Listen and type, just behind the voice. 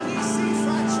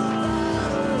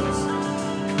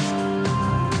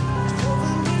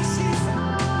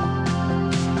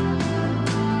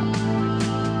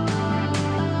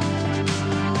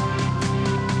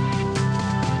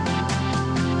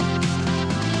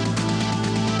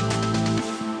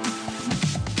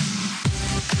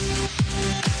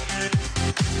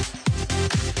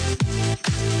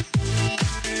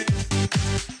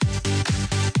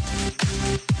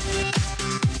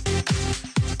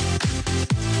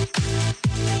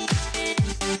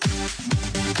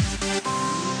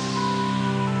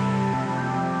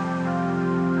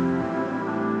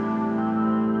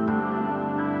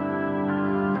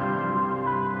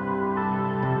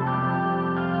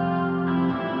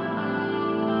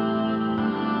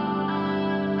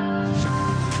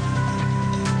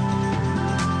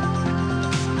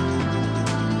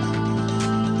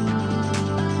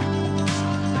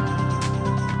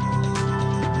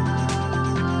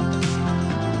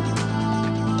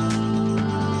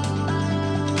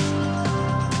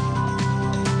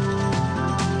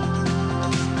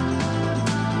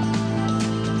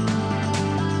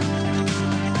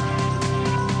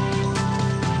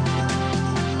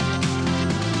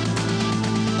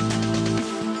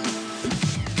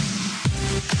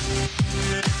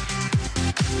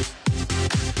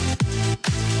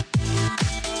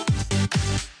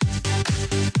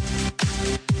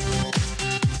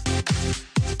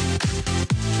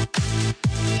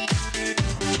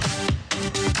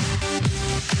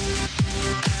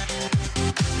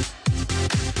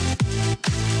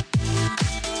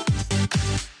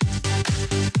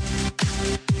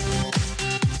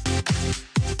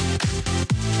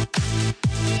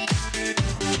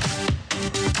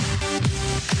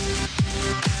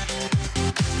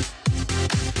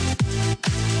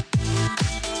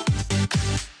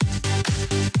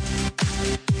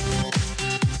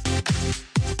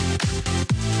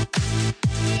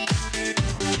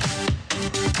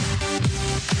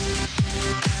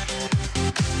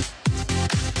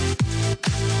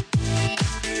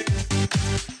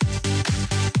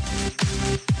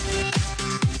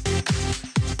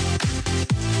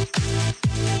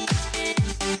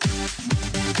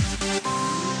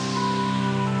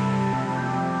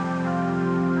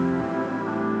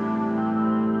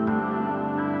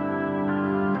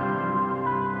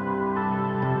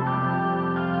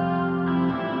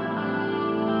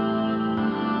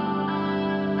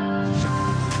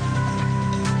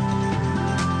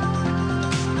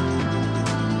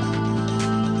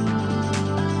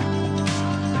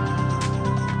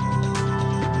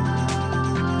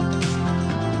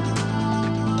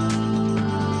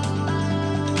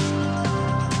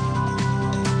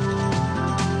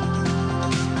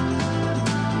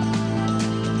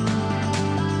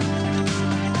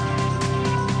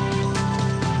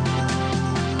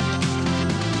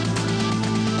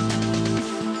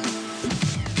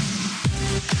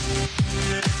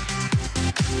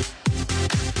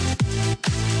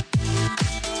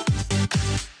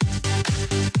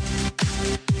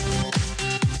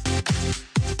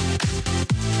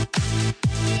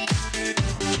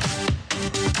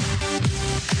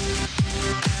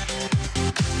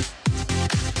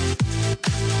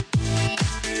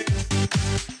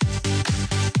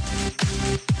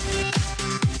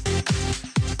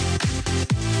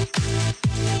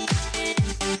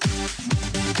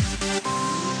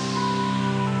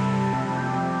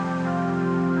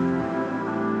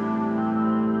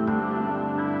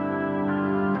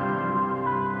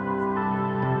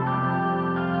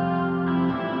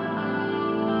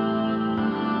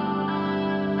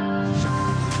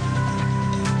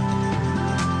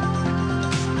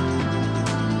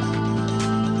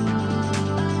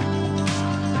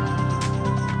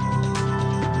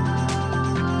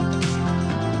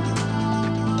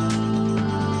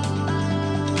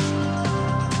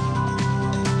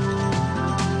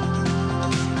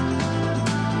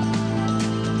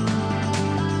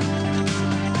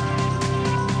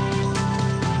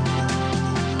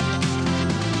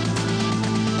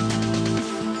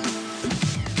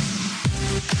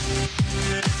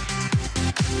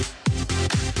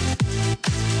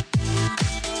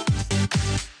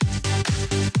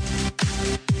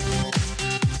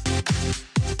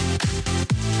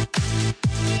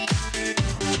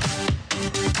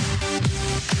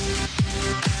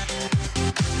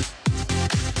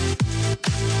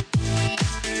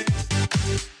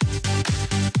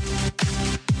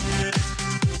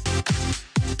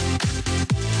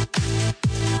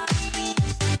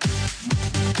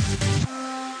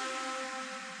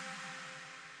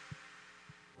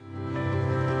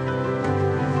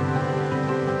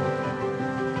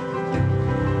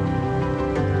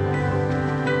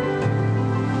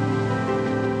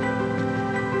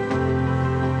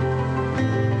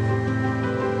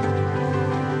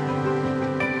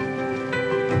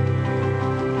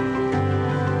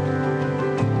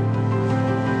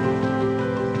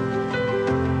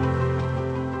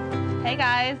Hey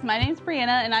guys, my name's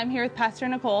Brianna and I'm here with Pastor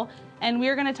Nicole, and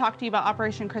we're going to talk to you about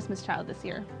Operation Christmas Child this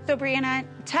year. So Brianna,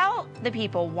 tell the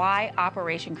people why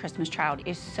Operation Christmas Child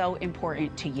is so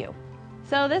important to you.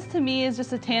 So this to me is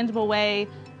just a tangible way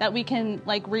that we can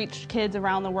reach kids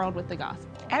around the world with the gospel.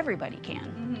 Everybody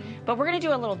can. But we're going to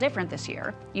do a little different this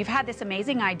year. You've had this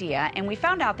amazing idea, and we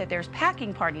found out that there's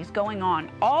packing parties going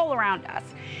on all around us.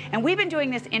 And we've been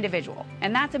doing this individual,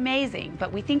 and that's amazing,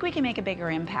 but we think we can make a bigger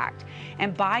impact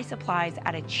and buy supplies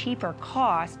at a cheaper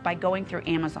cost by going through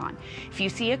Amazon. If you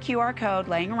see a QR code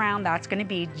laying around, that's going to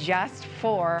be just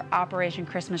for Operation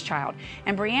Christmas Child.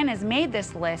 And Brianna's made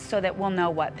this list so that we'll know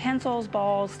what pencils,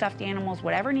 balls, stuffed animals,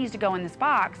 whatever needs to go in this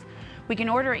box, we can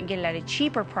order it and get it at a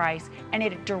cheaper price, and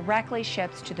it directly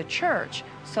ships to the church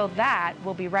so that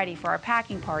we'll be ready for our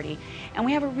packing party. And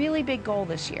we have a really big goal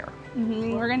this year.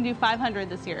 We're going to do 500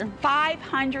 this year.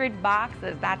 500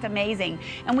 boxes. That's amazing.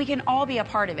 And we can all be a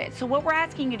part of it. So what we're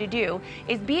asking you to do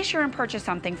is be sure and purchase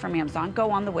something from Amazon.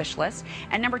 Go on the wish list.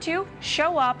 And number 2,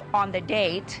 show up on the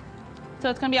date. So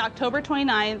it's going to be October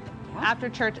 29th. After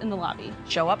church in the lobby.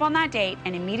 Show up on that date,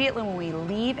 and immediately when we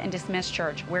leave and dismiss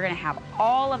church, we're going to have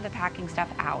all of the packing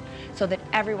stuff out so that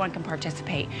everyone can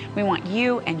participate. We want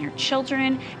you and your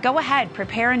children. Go ahead,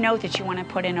 prepare a note that you want to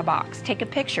put in a box. Take a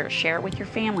picture, share it with your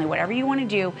family, whatever you want to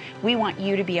do. We want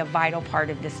you to be a vital part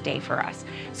of this day for us.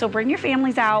 So bring your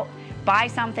families out, buy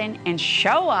something, and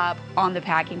show up on the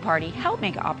packing party. Help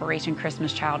make Operation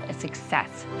Christmas Child a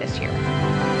success this year.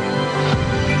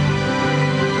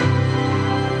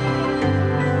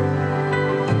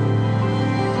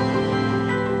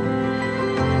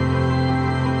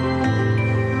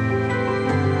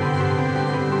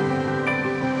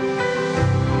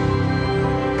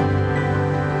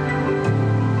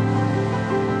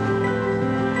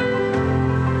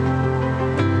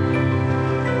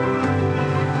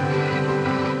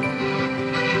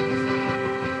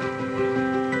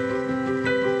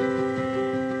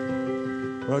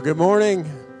 Good morning,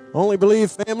 Only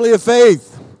Believe family of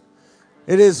faith.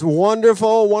 It is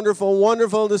wonderful, wonderful,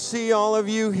 wonderful to see all of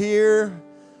you here.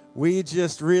 We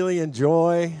just really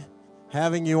enjoy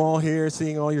having you all here,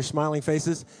 seeing all your smiling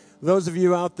faces. Those of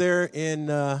you out there in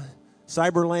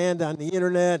cyberland on the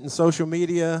internet and social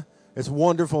media, it's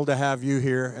wonderful to have you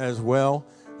here as well.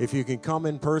 If you can come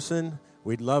in person,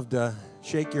 we'd love to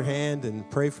shake your hand and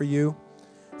pray for you.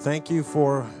 Thank you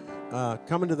for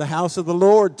coming to the house of the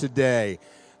Lord today.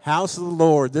 House of the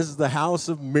Lord. This is the house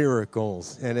of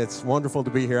miracles, and it's wonderful to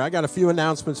be here. I got a few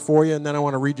announcements for you, and then I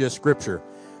want to read you a scripture.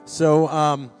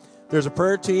 So there's a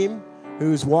prayer team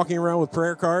who's walking around with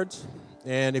prayer cards,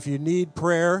 and if you need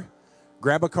prayer,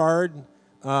 grab a card,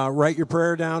 write your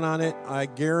prayer down on it. I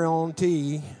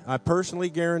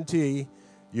personally guarantee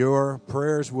your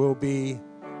prayers will be,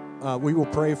 we will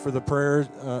pray for the prayers,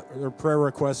 or prayer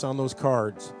requests on those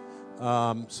cards.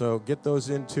 So get those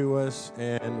into us,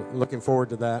 and looking forward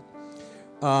to that.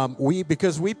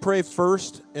 Because we pray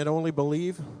first and only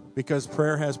believe, because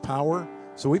prayer has power.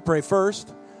 So we pray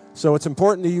first. So it's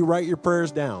important that you write your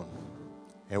prayers down,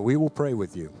 and we will pray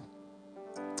with you.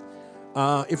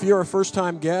 If you're a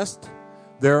first-time guest,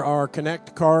 there are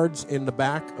Connect cards in the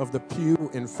back of the pew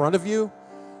in front of you,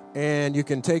 and you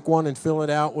can take one and fill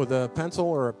it out with a pencil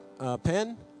or a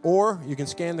pen, or you can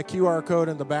scan the QR code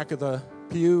in the back of the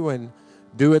pew and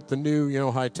do it the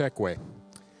new, high-tech way.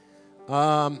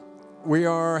 We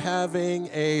are having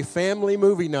a family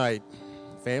movie night.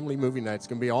 Family movie night. It's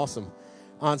going to be awesome.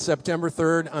 On September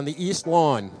 3rd on the East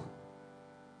Lawn.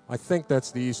 I think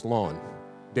that's the East Lawn.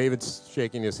 David's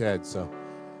shaking his head, so,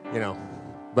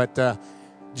 But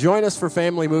join us for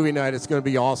family movie night. It's going to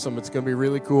be awesome. It's going to be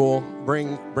really cool.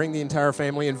 Bring the entire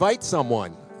family. Invite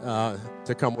someone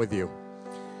to come with you.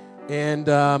 And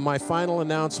my final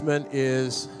announcement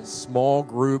is small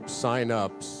group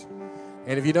sign-ups.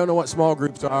 And if you don't know what small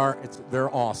groups are,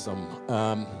 they're awesome.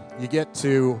 You get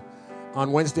to,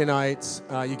 on Wednesday nights,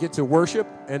 you get to worship,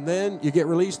 and then you get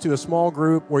released to a small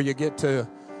group where you get to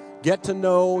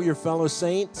know your fellow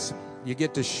saints. You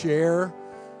get to share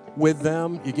with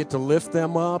them. You get to lift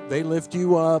them up. They lift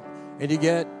you up. And you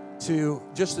get to,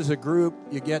 just as a group,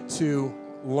 you get to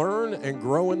learn and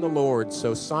grow in the Lord.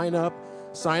 So sign up.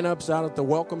 Sign-ups out at the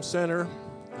Welcome Center,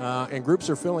 and groups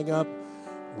are filling up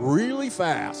really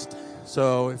fast.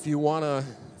 So if you want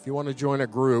to join a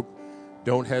group,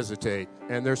 don't hesitate.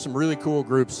 And there's some really cool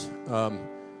groups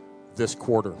this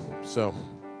quarter. So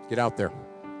get out there.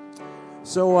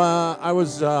 So I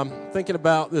was thinking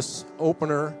about this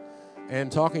opener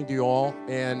and talking to you all,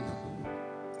 and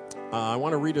I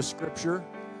want to read a scripture,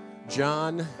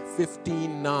 John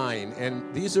 15:9.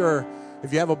 And these are,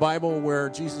 if you have a Bible where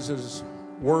Jesus'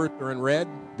 words are in red,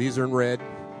 these are in red.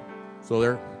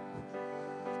 So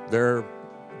they're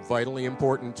vitally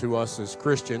important to us as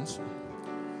Christians.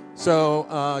 So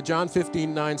John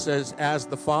 15:9 says, "As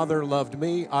the Father loved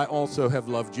me, I also have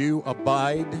loved you.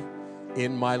 Abide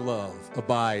in my love."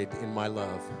 Abide in my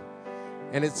love.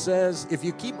 And it says, "If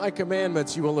you keep my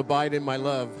commandments, you will abide in my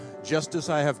love, just as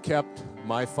I have kept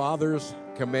my Father's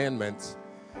commandments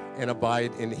and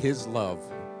abide in his love.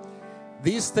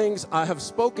 These things I have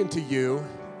spoken to you,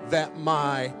 that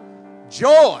my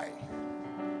joy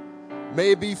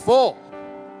may be full,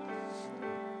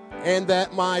 and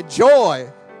that my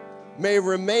joy may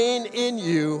remain in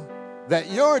you,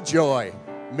 that your joy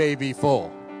may be full."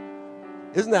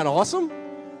 Isn't that awesome?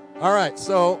 All right,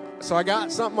 so I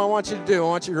got something I want you to do. I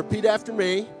want you to repeat after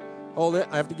me. Hold it.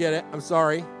 I have to get it. I'm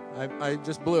sorry. I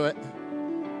just blew it.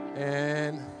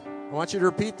 And I want you to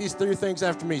repeat these 3 things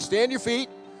after me. Stand to your feet.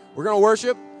 We're going to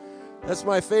worship. That's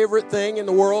my favorite thing in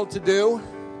the world to do.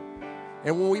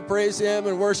 And when we praise him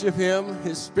and worship him,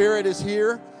 his spirit is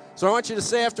here. So I want you to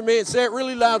say after me and say it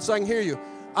really loud so I can hear you.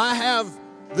 I have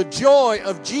the joy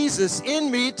of Jesus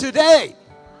in me today.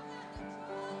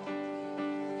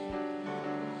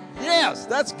 Yes,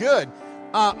 that's good.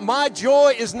 My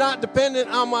joy is not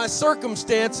dependent on my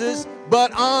circumstances,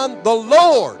 but on the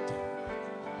Lord.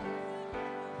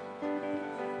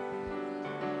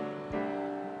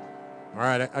 All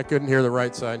right, I couldn't hear the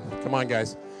right side. Come on,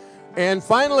 guys. And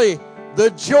finally, the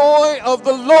joy of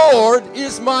the Lord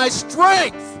is my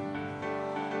strength.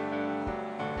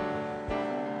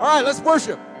 All right, let's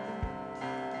worship.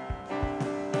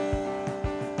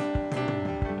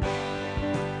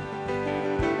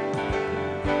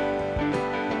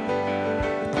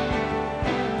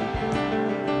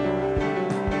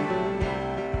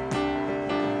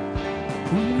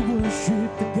 We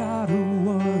worship the God who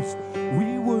was.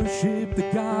 We worship the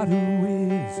God who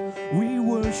is. We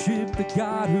worship the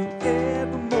God who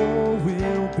evermore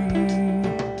will be.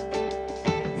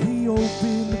 He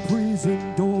opened the prison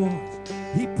doors.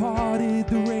 He parted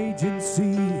the raging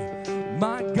sea.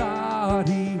 My God,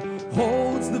 he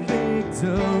holds the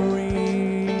victory.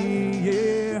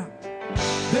 Yeah.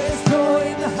 There's joy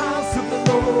in the house of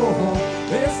the Lord.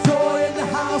 There's joy in the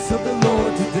house of the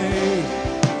Lord today.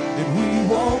 And we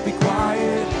won't be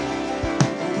quiet.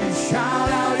 We shout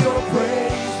out your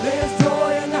praise. There's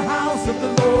joy in the house of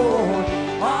the Lord.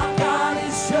 Our God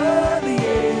is surely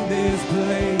in this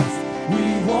place. We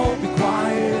won't be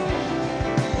quiet.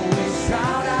 We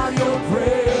shout out your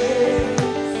praise.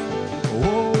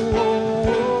 Oh,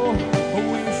 oh, oh.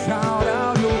 We shout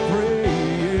out your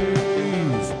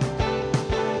praise.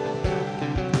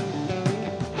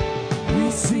 We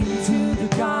sing to the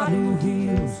God who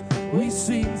heals. We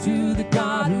sing to the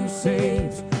God who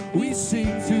saves. We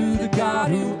sing to the God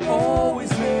who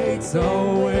always makes a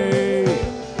way.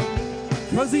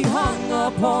 'Cause he hung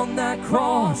up on that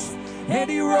cross and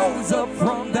he rose up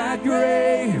from that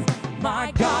grave.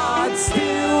 My God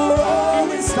still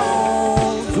rolling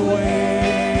stones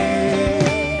away.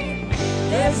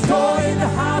 There's joy in the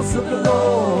house of the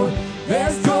Lord.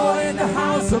 There's joy in the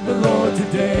house of the Lord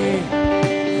today.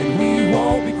 And we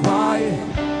won't be quiet.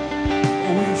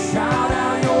 We shout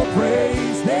out your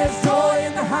praise. There's joy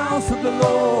in the house of the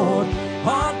Lord.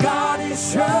 Our God is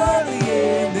surely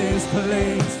in this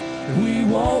place. And we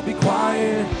won't be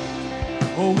quiet.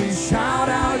 Oh, we shout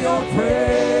out your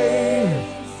praise.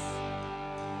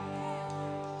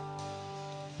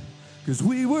 'Cause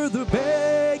we were the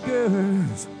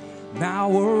beggars, now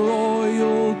we're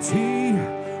royalty.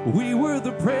 We were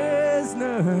the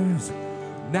prisoners,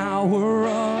 now we're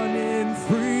running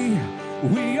free.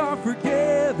 We are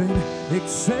forgiven,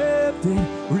 accepted,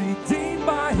 redeemed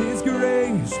by his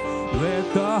grace.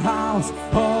 Let the house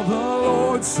of the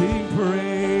Lord sing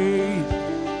praise.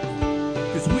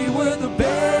 'Cause we were the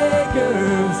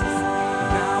beggars,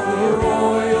 now we're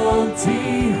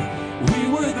royalty. We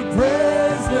were the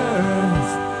prisoners,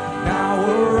 now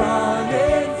we're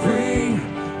running free.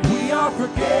 We are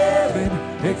forgiven,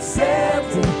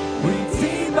 accepted,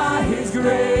 redeemed by his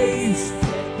grace.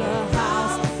 Let the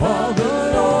house of the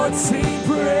Lord sing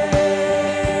praise.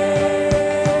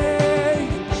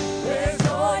 There's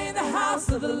joy in the house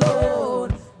of the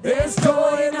Lord. There's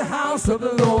joy in the house of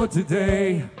the Lord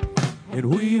today. And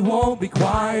we won't be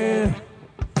quiet.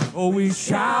 Oh, we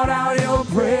shout out your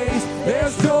praise.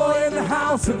 There's joy in the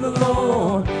house of the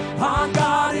Lord. Our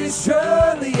God is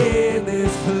surely in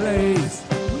this place.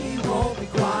 We won't be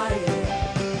quiet.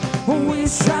 Oh, we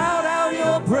shout out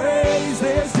your praise.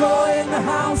 There's joy in the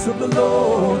house of the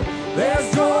Lord.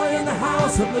 There's joy in the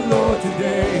house of the Lord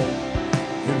today.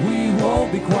 And we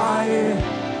won't be quiet.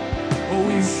 Oh,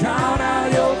 we shout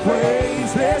out your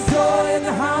praise. There's joy in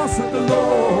the house of the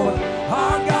Lord.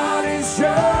 Our God is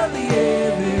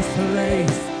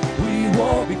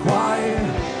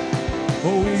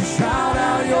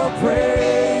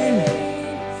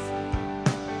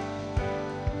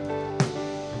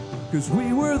 'Cause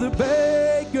we were the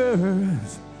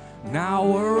beggars, now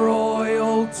we're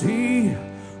royalty.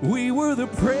 We were the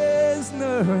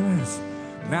prisoners,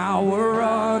 now we're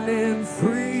running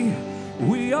free.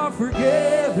 We are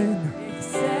forgiven,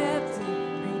 accepted,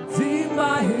 redeemed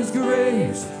by His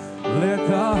grace. Let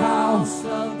the house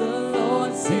of the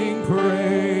Lord sing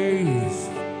praise.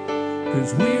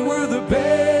 'Cause we were the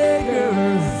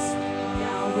beggars,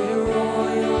 now we're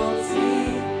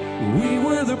royalty. We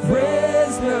were the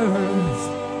prisoners,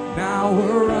 now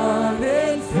we're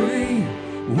running free.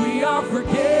 We are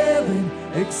forgiven,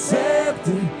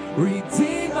 accepted,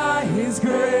 redeemed by His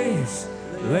grace.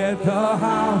 Let the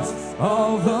house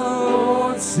of the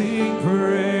Lord sing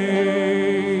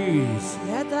praise.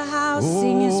 Let the house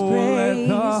sing His praise. Let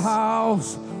the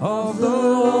house of the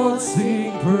Lord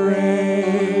sing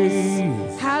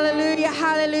praise. Hallelujah,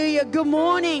 hallelujah. Good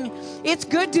morning. It's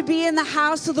good to be in the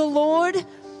house of the Lord,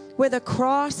 where the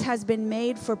cross has been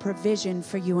made for provision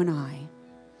for you and I.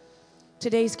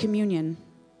 Today's communion.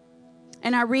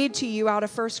 And I read to you out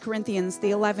of 1 Corinthians, the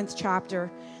 11th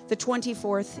chapter, the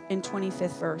 24th and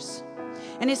 25th verse.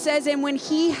 And it says, and when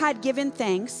He had given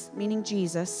thanks, meaning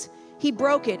Jesus, He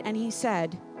broke it and He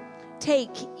said, take,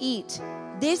 eat.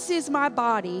 This is my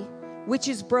body, which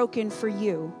is broken for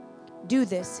you. Do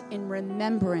this in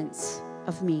remembrance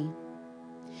of me.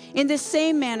 In the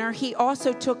same manner, He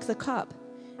also took the cup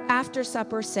after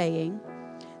supper, saying,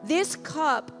 this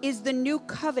cup is the new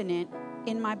covenant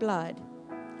in my blood.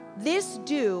 This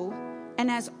do,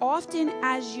 and as often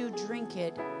as you drink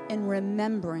it, in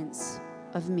remembrance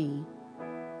of me.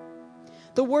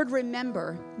 The word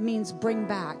remember means bring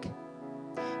back.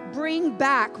 Bring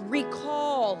back,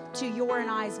 recall to your and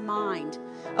I's mind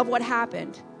of what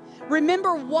happened.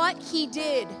 Remember what He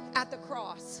did at the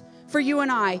cross for you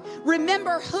and I.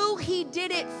 Remember who He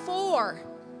did it for.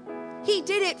 He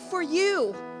did it for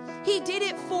you. He did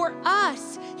it for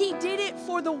us. He did it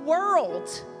for the world,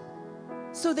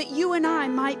 so that you and I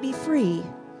might be free.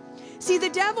 See, the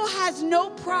devil has no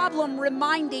problem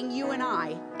reminding you and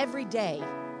I every day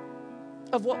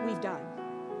of what we've done.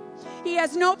 He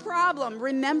has no problem.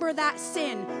 Remember that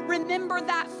sin. Remember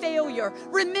that failure.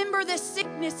 Remember the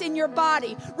sickness in your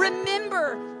body.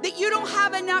 Remember that you don't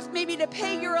have enough maybe to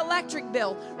pay your electric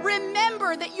bill.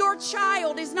 Remember that your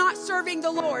child is not serving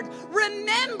the Lord.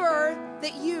 Remember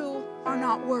that you are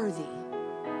not worthy.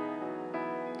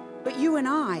 But you and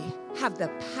I have the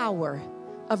power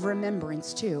of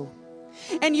remembrance too.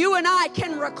 And you and I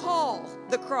can recall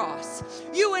the cross.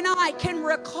 You and I can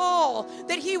recall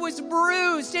that He was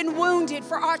bruised and wounded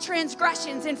for our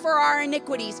transgressions and for our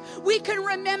iniquities. We can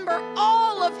remember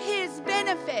all of His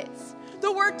benefits.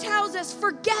 The Word tells us,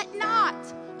 forget not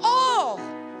all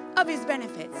of His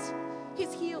benefits.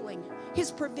 His healing,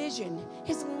 His provision,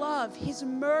 His love, His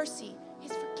mercy,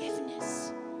 His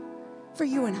forgiveness for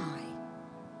you and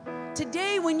I.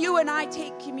 Today, when you and I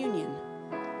take communion,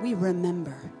 we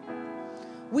remember.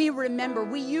 We remember.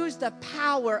 We use the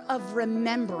power of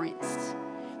remembrance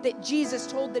that Jesus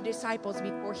told the disciples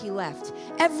before He left.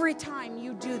 Every time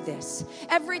you do this,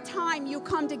 every time you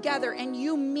come together and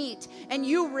you meet and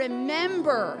you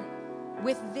remember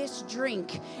with this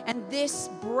drink and this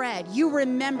bread, you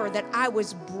remember that I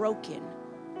was broken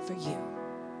for you.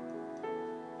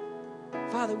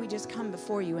 Father, we just come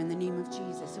before you in the name of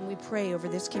Jesus, and we pray over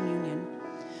this communion.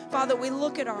 Father, we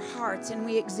look at our hearts and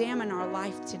we examine our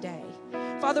life today.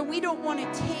 Father, we don't want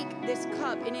to take this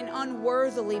cup in an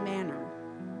unworthily manner.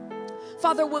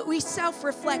 Father, we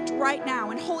self-reflect right now,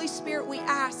 and Holy Spirit, we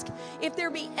ask if there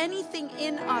be anything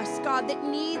in us, God, that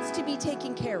needs to be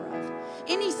taken care of.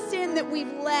 Any sin that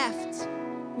we've left,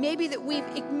 maybe that we've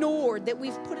ignored, that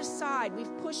we've put aside,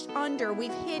 we've pushed under,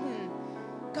 we've hidden.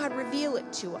 God, reveal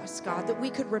it to us, God, that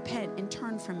we could repent and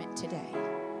turn from it today.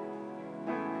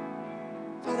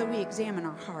 Father, we examine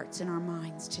our hearts and our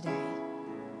minds today.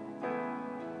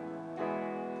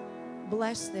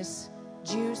 Bless this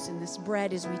juice and this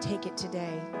bread as we take it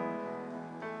today.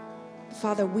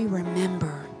 Father, we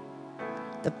remember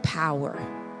the power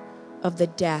of the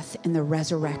death and the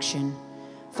resurrection.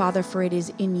 Father, for it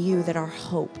is in you that our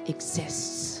hope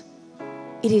exists.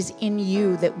 It is in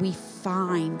you that we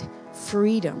find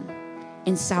freedom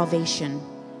and salvation.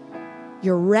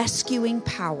 Your rescuing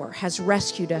power has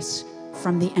rescued us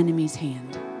from the enemy's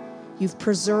hand. You've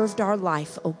preserved our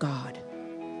life, oh God.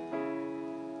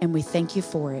 And we thank you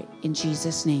for it in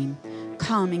Jesus' name.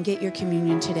 Come and get your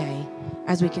communion today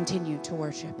as we continue to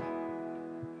worship.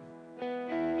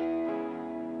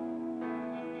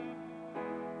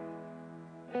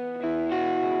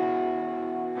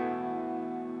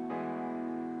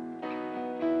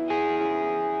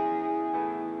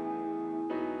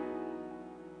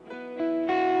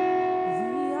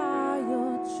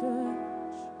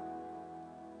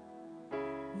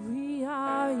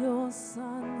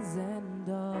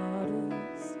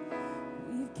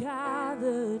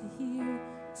 gathered here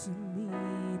to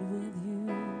meet with you.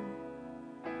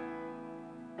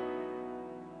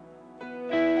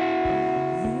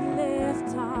 We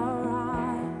lift our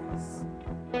eyes,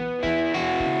 we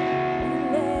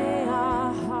lay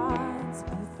our hearts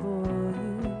before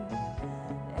you,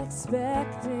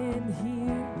 expecting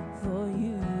here for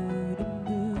you to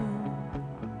move.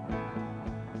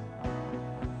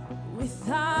 With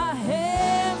our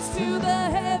hands to the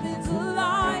heavens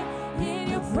align in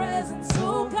your presence,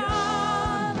 oh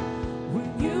God,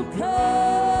 when you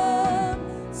come,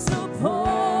 so pour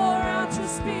out your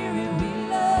spirit. We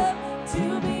love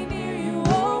to be near you,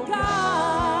 oh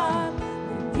God,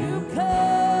 when you come.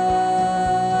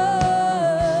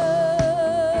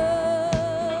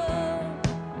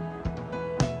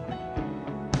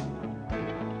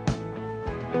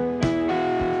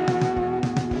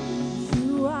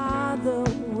 You are the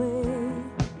way,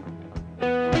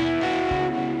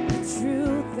 the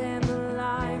truth and the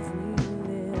life we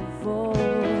live for.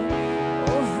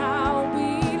 Oh, how we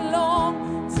long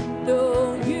to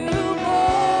know you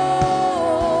more.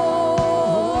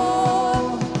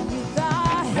 With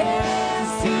our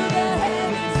hands to the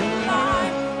heavens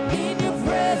align in your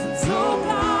presence, oh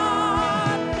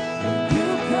God, when you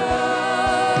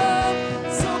come,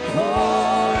 so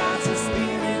pour out your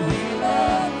spirit. We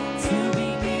love to be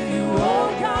near you, oh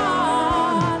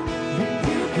God, when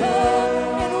you come.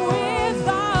 And with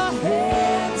our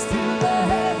hands to the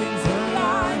heavens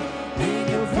align in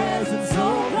your presence,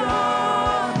 oh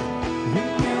God,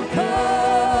 when you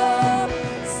come,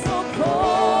 so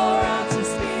pour out your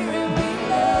spirit. We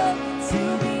love to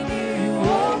be near you,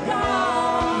 oh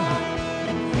God,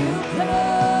 when you come.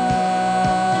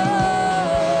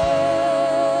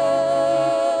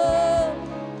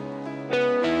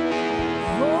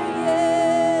 Oh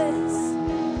yes,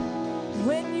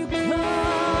 when you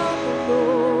come,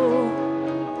 Lord.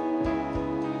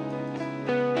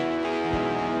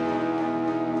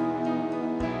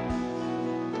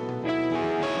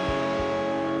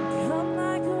 Come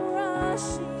like a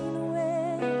rushing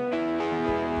wind,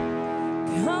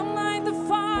 come like the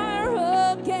fire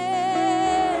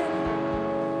again,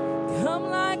 come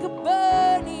like a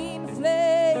burning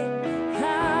flame.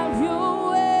 Have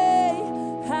your way,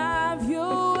 have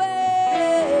your way.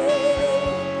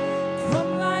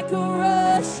 Come like a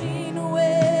rushing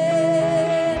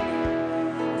wind,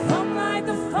 come like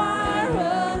the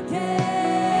fire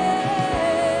again,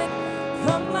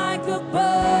 come like a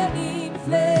burning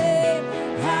flame.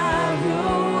 Have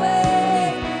your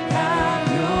way, have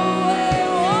your way.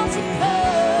 Won't you come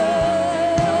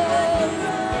like a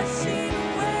rushing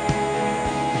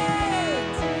wind,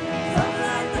 come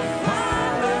like the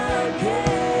fire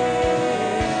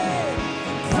again,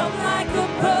 come like a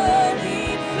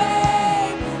burning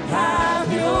flame. Have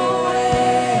your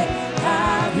way,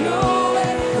 have your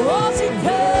way. Won't you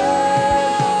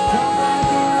come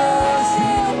like a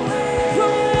rushing wind,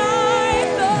 come like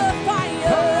the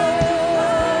fire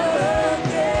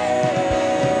again,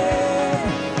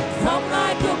 come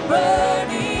like a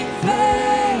burning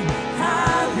flame.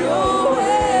 Have your way.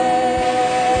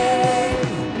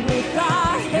 With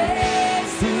our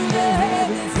hands to the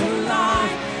heavens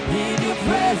align in your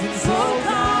presence, oh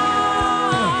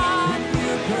God,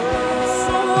 you come.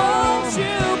 So won't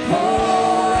you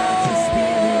pour out your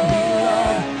spirit? We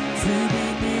love to be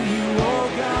near you, oh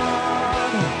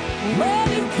God, when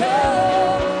you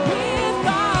come. With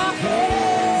our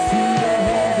hands to the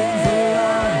heavens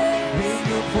align in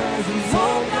your presence,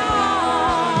 oh God, when you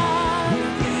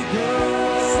come.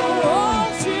 So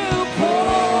won't you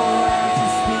pour out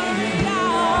your spirit? We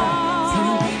love to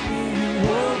be near you,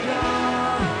 oh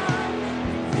God,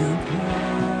 when you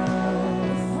come.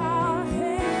 With our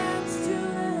hands to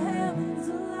the heavens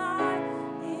align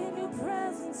in your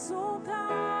presence, oh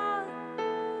God,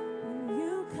 when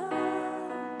you come.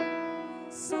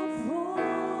 So pour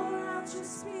out your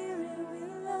spirit. We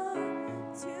love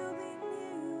to be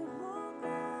near you, oh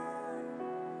God,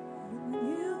 when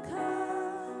you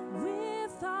come.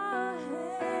 With our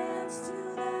hands to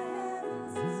the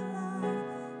heavens align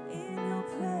in your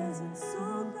presence,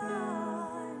 oh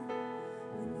God,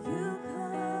 when you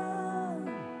come.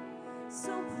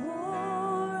 So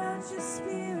pour out your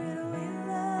spirit. We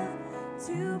love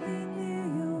to be near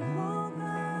you, oh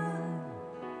God,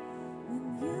 when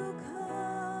you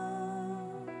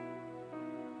come.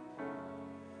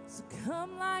 So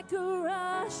come like a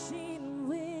rushing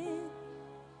wind,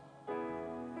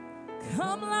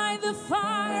 come like the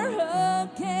fire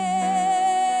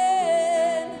again,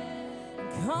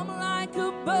 come like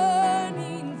a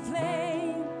burning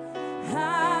flame.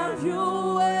 Have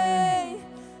your way,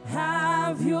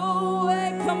 have your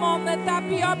way. Come on, let that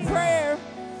be our prayer.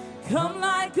 Come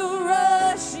like a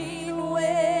rushing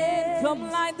wind. Come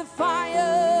like the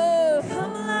fire.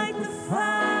 Come like the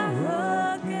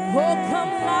fire again. Oh,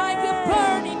 come like a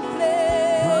burning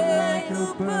flame. Come like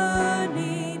a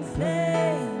burning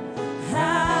flame.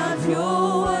 Have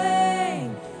your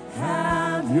way.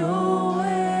 Have your way.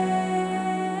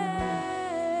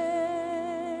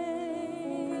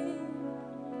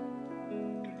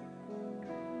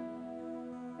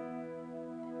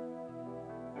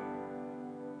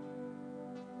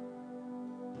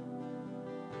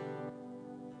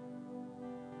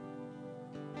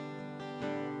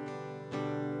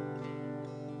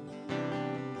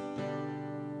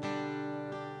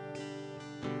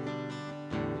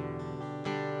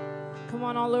 Come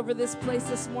on, all over this place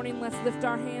this morning, let's lift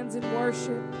our hands in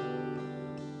worship.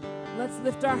 Let's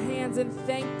lift our hands and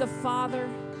thank the Father.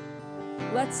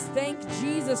 Let's thank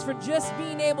Jesus for just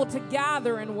being able to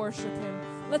gather and worship Him.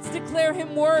 Let's declare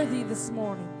Him worthy this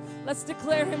morning. Let's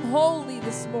declare Him holy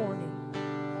this morning.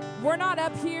 We're not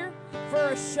up here for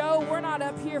a show. We're not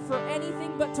up here for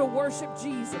anything but to worship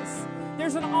Jesus.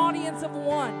 There's an audience of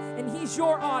one, and He's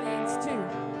your audience too.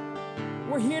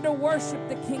 We're here to worship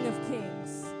the King of Kings.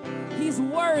 He's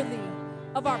worthy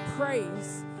of our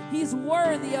praise. He's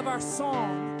worthy of our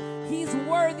song. He's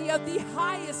worthy of the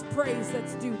highest praise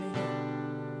that's due to Him.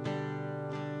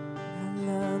 I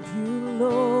love you,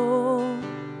 Lord.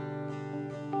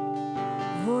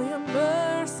 Oh, your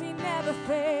mercy never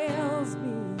fails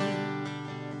me.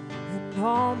 And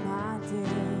all my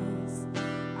days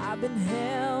I've been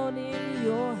held in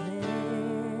your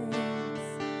hands.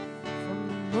 From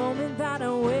the moment that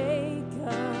I wake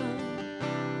up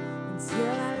till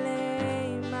I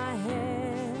lay my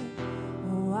head,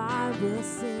 oh, I will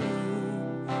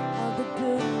sing of the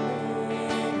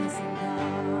goodness of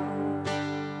God.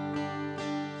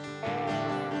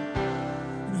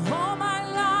 And all my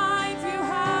life you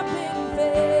have been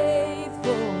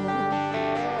faithful.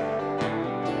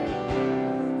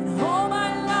 And all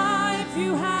my life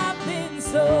you have been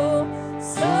so,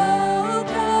 so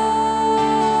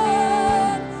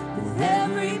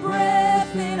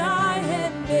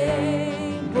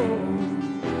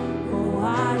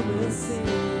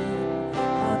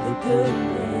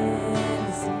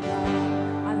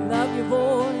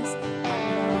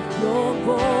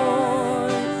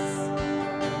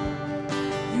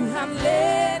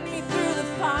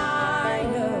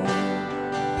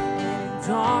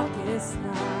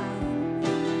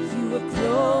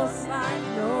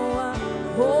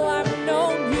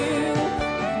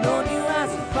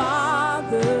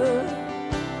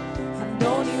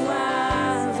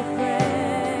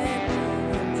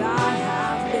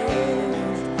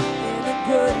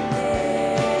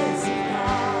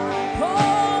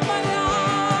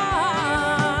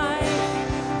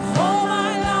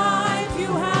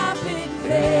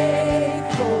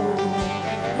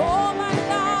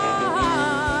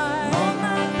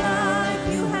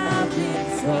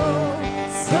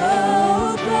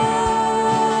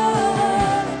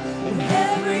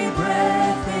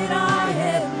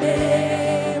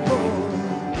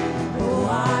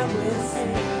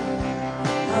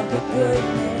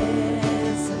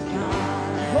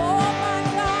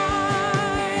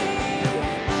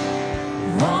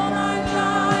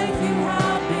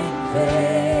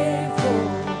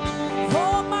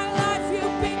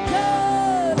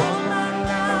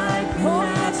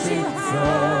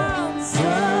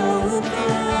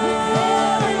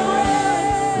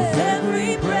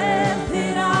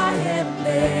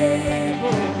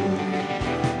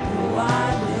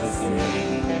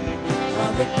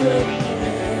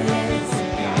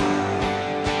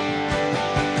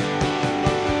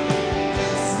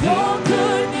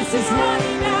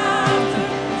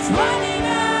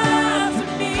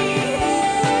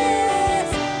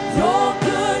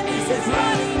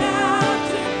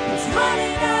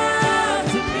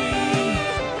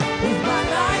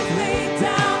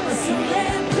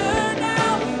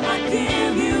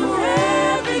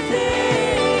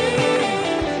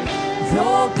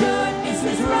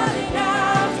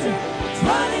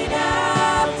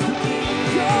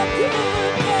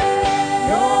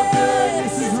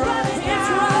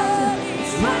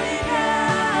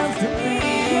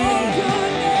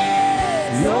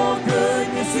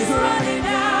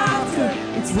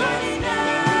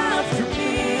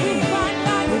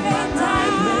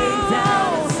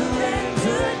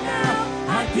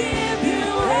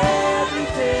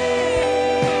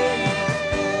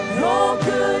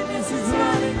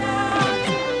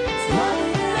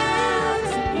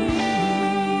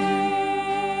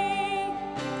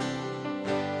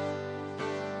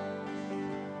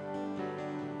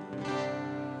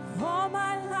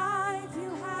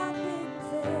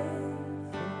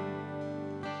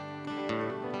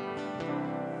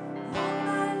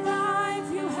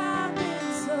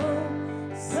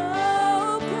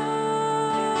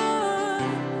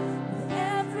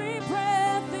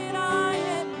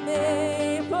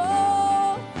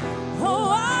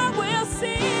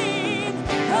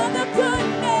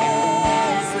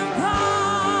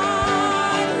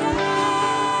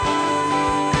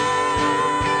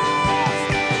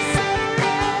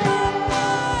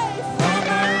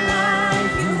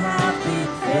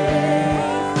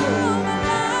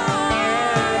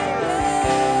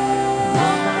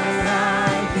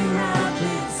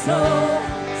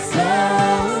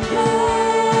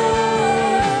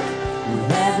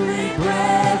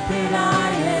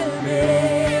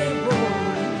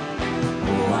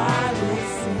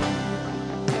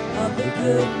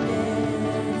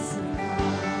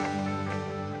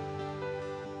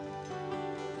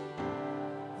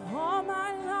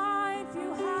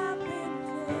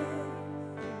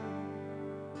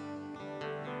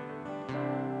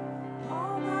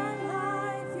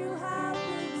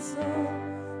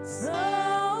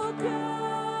so good.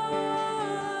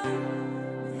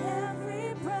 With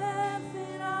every breath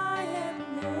that I am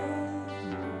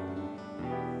living,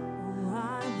 oh, I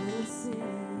will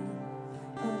sing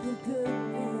of the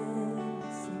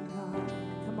goodness of God.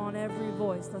 Come on, every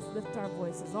voice. Let's lift our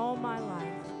voices. All my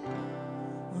life.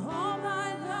 All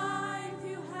my life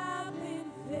you have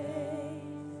been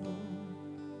faithful.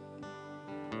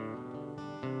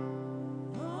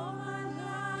 All my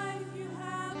life you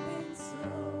have been so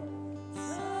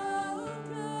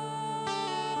good.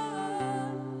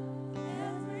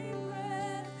 Every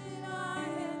breath that I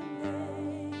am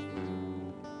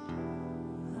making,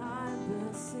 I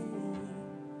will sing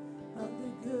of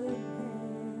the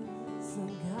goodness of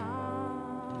God.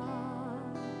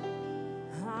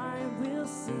 I will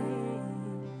sing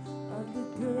of the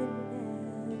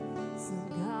goodness of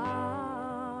God.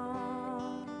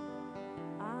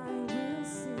 I will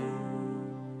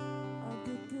sing of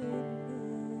the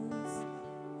goodness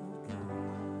of God.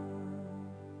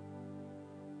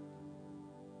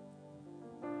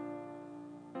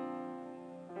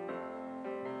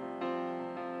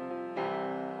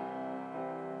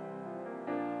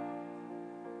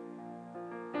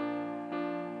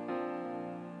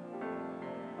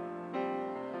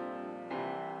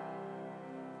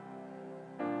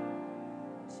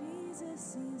 Jesus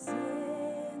is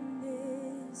in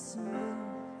this room,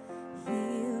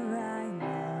 here right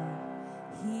now,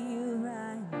 here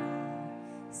right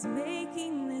now. He's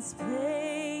making this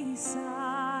place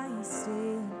I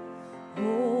stand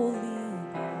holy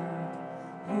ground,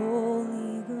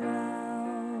 holy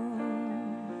ground.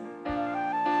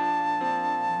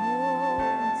 Oh,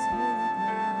 it's holy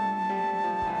ground.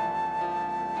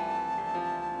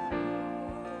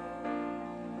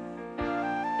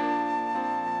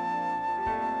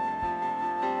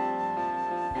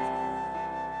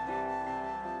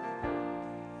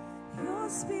 Your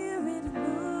spirit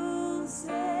moves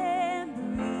and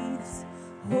breathes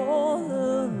all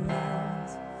around,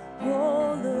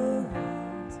 all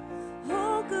around.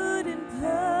 All good and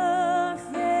perfect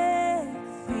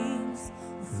things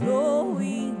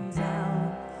flowing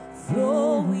down,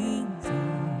 flowing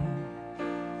down.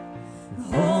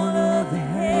 All of the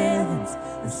heavens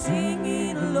are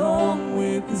singing along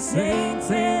with the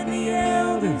saints and the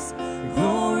elders. The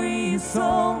glorious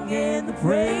song and the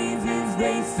praises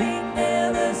they sing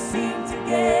never seem to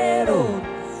get old.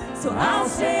 So I'll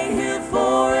stay here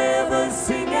forever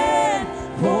singing,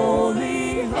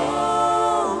 holy,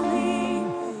 holy,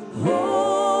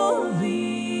 holy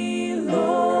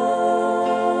Lord,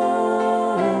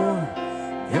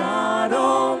 God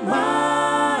Almighty,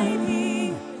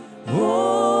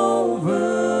 over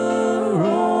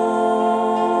all.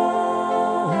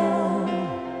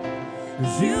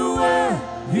 'Cause you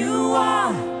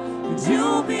are, and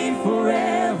you'll be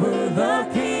forever the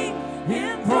King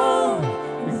enthroned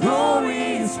with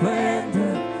glory and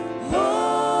splendor.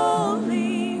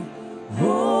 Holy,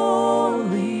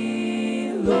 holy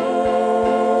Lord.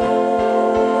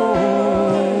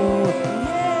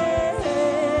 Yeah.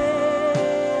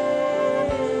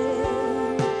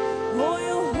 Oh,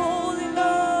 you're holy,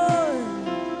 Lord.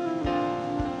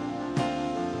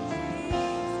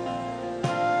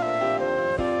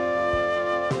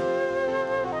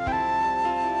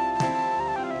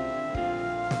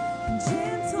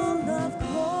 Gentle love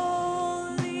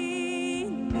calling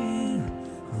me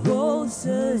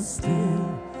closer still,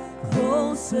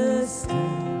 closer still.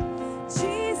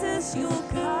 Jesus, you're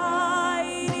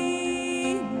guiding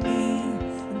me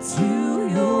into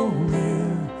your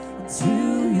will, into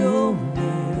your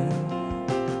will.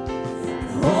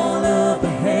 All of the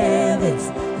heavens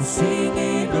are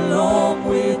singing along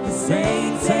with the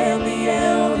saints and the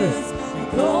elders. The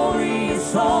glorious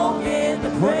song and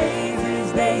the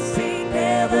praises they sing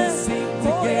never seem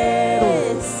to get old.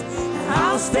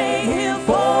 I'll stay here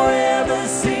forever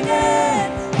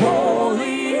singing,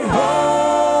 holy,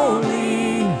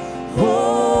 holy,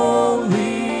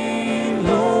 holy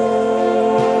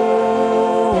Lord,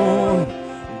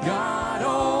 God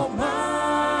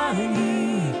Almighty,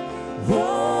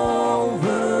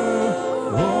 over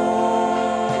all.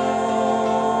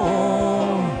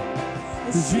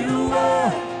 'Cause you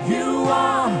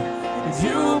are, and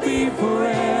you'll be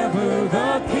forever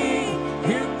the King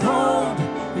enthroned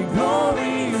in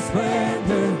glory and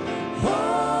splendor.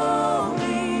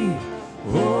 Holy,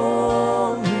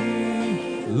 holy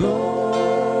Lord.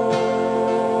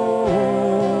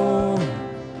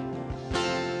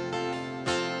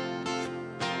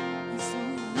 So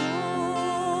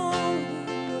holy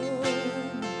Lord.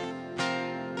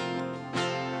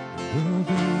 The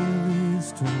veil is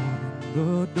torn,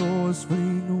 the doors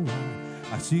fling wide.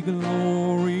 I see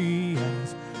glory glory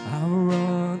as I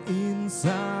run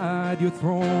inside your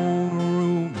throne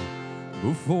room.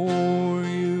 Before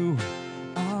you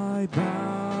I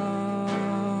bow.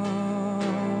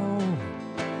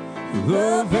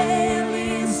 The veil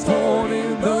is torn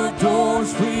and the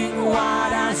doors fling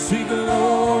wide. I see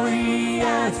glory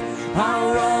as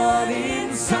I run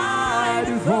inside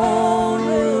your throne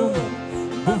room.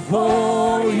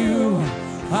 Before you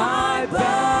I bow.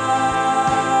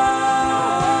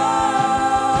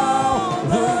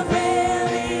 The veil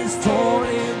is torn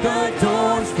and the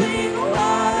doors fling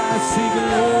wide. I see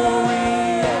glory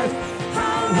as I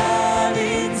run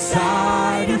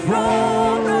inside your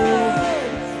throne room.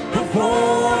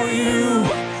 Before you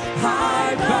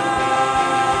I bow.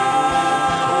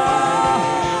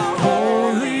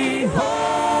 Holy,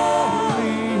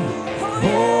 holy,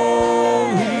 holy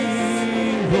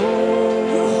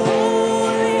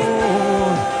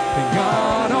Lord,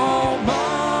 God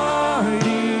Almighty,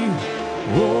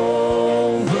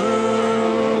 over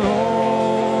all.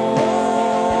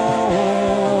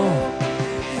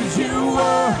 'Cause you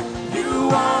were, you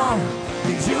are,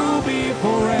 and you'll be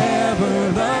forever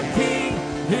the King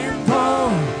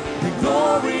enthroned in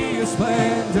glorious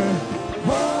splendor.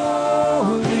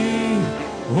 Holy,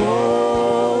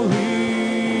 holy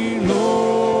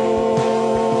Lord.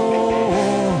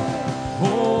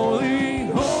 Holy,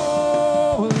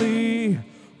 holy,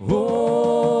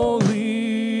 holy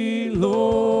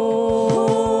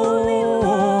Lord.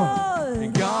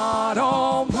 God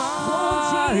Almighty,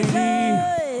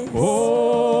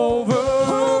 over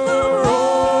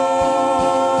all.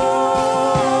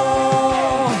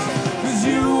 'Cause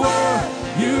you were,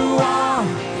 you are,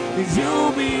 and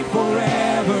you'll be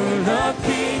forever the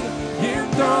King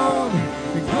enthroned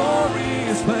in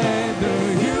glorious splendor.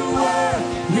 You were,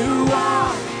 you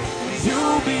are, and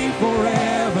you'll be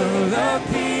forever the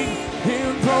King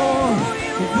enthroned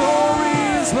in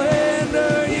glorious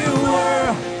splendor. You were,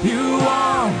 you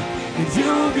are, and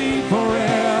you'll be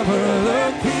forever the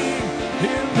King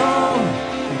enthroned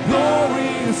in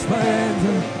glorious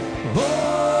splendor.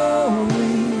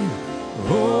 Holy,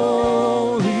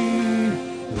 holy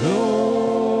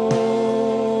Lord,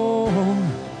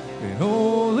 and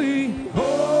holy,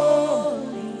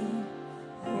 holy,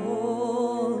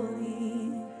 holy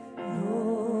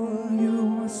Lord. You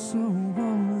are so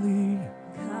holy,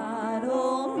 God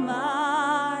Almighty,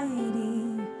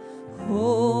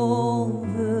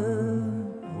 over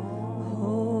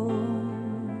all.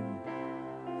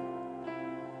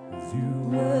 You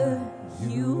were,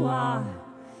 you are,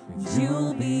 and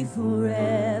you'll be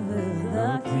forever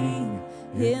the King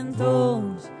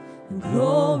enthroned in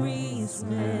glorious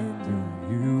splendor.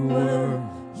 You were,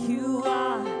 you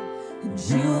are, and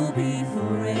you'll be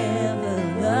forever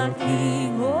the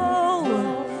King. Oh,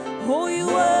 oh, you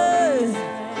were,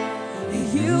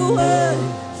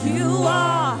 you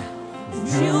are, and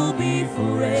you'll be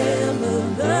forever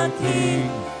the King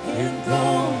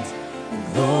enthroned in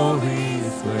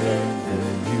glorious splendor.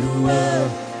 You were,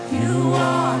 you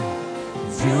are,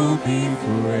 and you'll be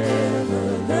forever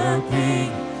the King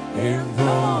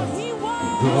enthroned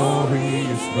in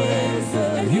glorious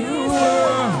splendor. You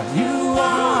were, you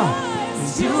are, and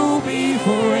you'll be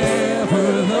forever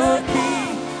the King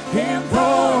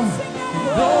enthroned in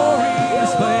glorious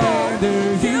splendor.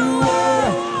 You were,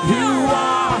 you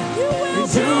are, and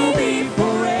you'll be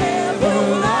forever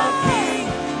the King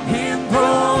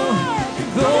enthroned in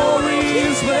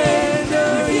glorious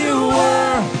splendor. You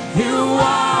were, you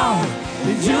are,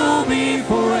 and you'll be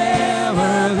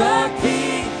forever the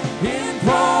King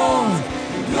enthroned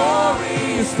in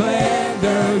glorious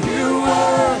splendor. You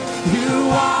were, you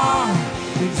are,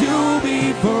 and you'll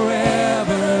be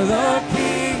forever the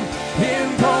King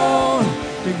enthroned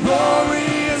in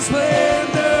glorious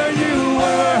splendor. You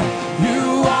were, you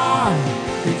are,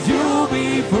 and you'll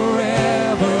be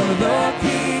forever the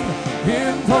King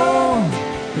enthroned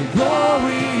in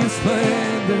glorious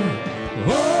splendor.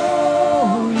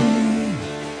 Holy,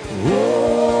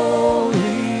 holy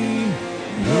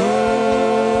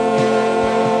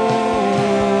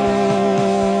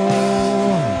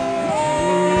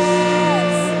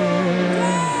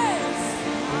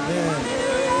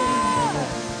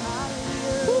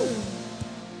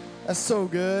That's so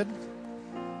good.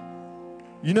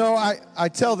 You know, I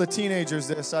tell the teenagers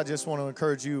this. I just want to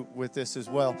encourage you with this as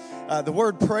well. The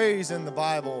word praise in the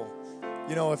Bible,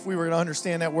 you know, if we were to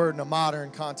understand that word in a modern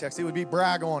context, it would be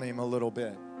brag on him a little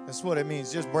bit. That's what it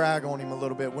means. Just brag on him a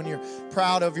little bit. When you're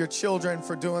proud of your children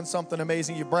for doing something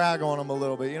amazing, you brag on them a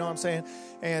little bit. You know what I'm saying?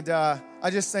 And I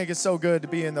just think it's so good to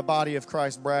be in the body of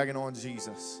Christ bragging on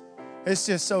Jesus. It's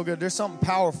just so good. There's something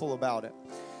powerful about it.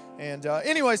 And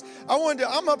anyways,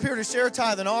 I'm up here to share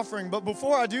tithe and offering, but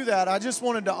before I do that, I just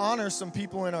wanted to honor some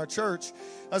people in our church.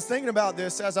 I was thinking about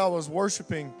this as I was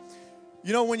worshiping.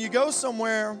 You know, when you go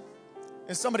somewhere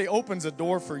and somebody opens a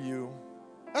door for you,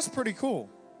 that's pretty cool.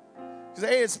 Because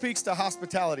it speaks to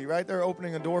hospitality, right? They're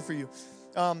opening a door for you.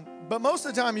 But most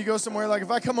of the time you go somewhere, like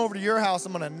if I come over to your house,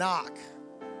 I'm going to knock,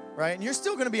 right? And you're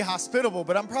still going to be hospitable,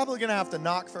 but I'm probably going to have to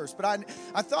knock first. But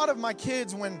I thought of my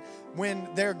kids when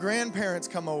their grandparents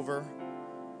come over.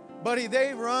 Buddy,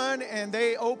 they run and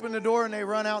they open the door and they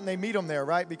run out and they meet them there,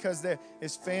 right? Because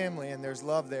it's family and there's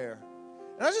love there.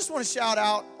 And I just want to shout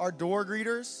out our door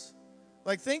greeters.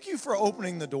 Like, thank you for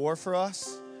opening the door for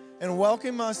us and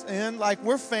welcome us in. Like,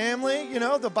 we're family, you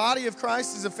know, the body of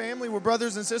Christ is a family. We're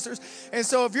brothers and sisters. And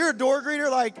so if you're a door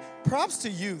greeter, like, props to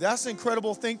you. That's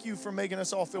incredible. Thank you for making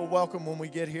us all feel welcome when we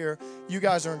get here. You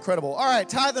guys are incredible. All right,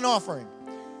 tithe and offering.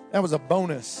 That was a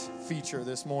bonus feature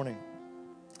this morning.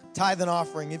 Tithe and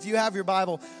offering. If you have your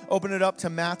Bible, open it up to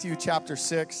Matthew chapter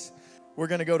 6. We're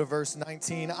going to go to verse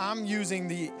 19. I'm using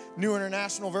the New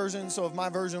International Version, so if my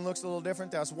version looks a little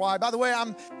different, that's why. By the way,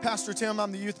 I'm Pastor Tim.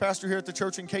 I'm the youth pastor here at the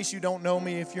church. In case you don't know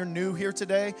me, if you're new here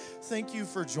today, thank you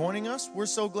for joining us. We're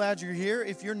so glad you're here.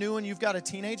 If you're new and you've got a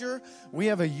teenager, we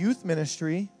have a youth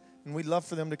ministry, and we'd love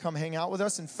for them to come hang out with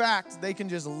us. In fact, they can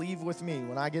just leave with me.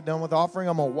 When I get done with offering,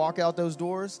 I'm going to walk out those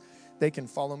doors. They can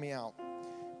follow me out.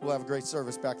 We'll have a great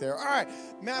service back there. All right,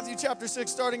 Matthew chapter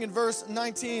 6, starting in verse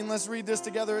 19. Let's read this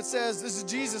together. It says, this is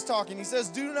Jesus talking. He says,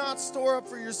 do not store up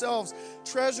for yourselves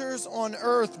treasures on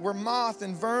earth where moth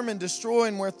and vermin destroy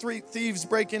and where thieves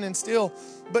break in and steal.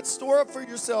 But store up for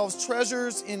yourselves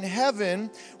treasures in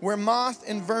heaven where moth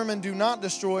and vermin do not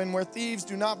destroy and where thieves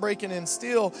do not break in and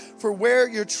steal. For where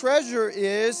your treasure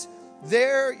is,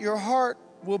 there your heart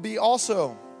will be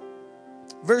also.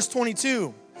 Verse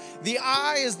 22. The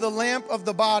eye is the lamp of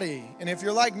the body. And if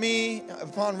you're like me,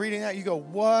 upon reading that, you go,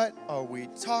 what are we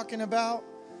talking about?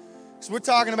 So we're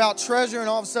talking about treasure, and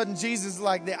all of a sudden Jesus is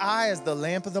like, the eye is the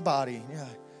lamp of the body. And you're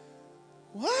like,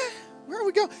 what? Where are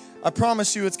we going? I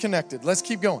promise you it's connected. Let's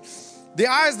keep going. The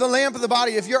eye is the lamp of the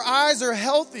body. If your eyes are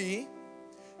healthy,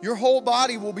 your whole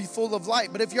body will be full of light.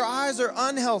 But if your eyes are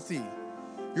unhealthy,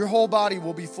 your whole body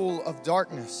will be full of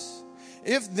darkness.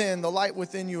 If then the light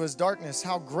within you is darkness,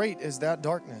 how great is that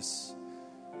darkness?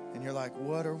 And you're like,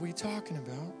 what are we talking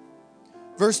about?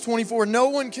 Verse 24, no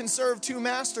one can serve two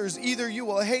masters. Either you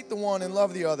will hate the one and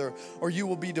love the other, or you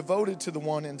will be devoted to the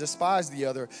one and despise the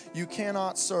other. You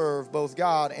cannot serve both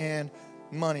God and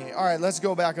money. All right, let's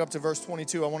go back up to verse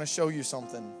 22. I want to show you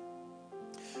something.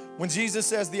 When Jesus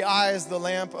says the eye is the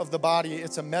lamp of the body,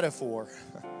 it's a metaphor.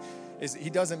 He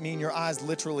doesn't mean your eye is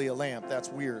literally a lamp. That's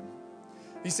weird.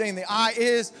 He's saying the eye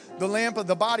is the lamp of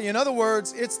the body. In other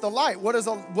words, it's the light. What does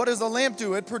a lamp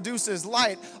do? It produces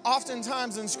light.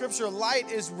 Oftentimes in Scripture,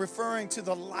 light is referring to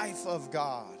the life of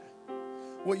God.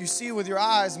 What you see with your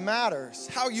eyes matters.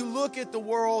 How you look at the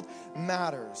world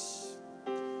matters.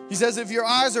 He says if your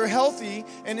eyes are healthy,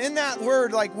 and in that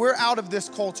word, like we're out of this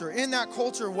culture. In that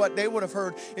culture, what they would have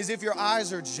heard is if your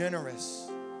eyes are generous.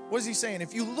 What is he saying?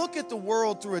 If you look at the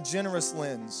world through a generous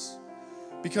lens,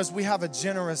 because we have a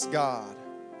generous God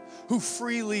who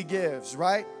freely gives,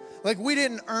 right? Like we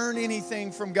didn't earn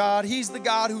anything from God. He's the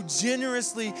God who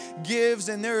generously gives,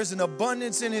 and there is an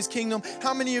abundance in his kingdom.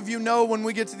 How many of you know when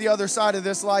we get to the other side of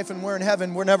this life and we're in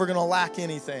heaven, we're never going to lack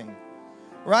anything,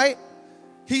 right?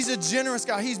 He's a generous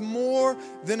God. He's more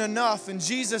than enough. And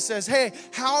Jesus says, hey,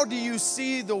 how do you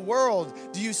see the world?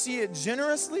 Do you see it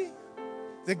generously?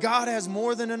 That God has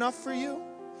more than enough for you?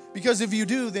 Because if you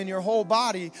do, then your whole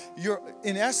body,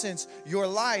 in essence, your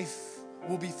life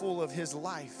will be full of his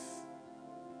life.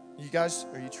 You guys,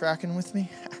 are you tracking with me?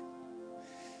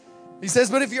 He says,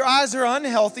 but if your eyes are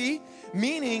unhealthy,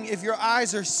 meaning if your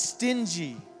eyes are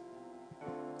stingy,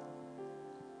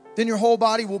 then your whole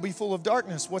body will be full of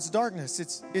darkness. What's darkness?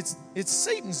 It's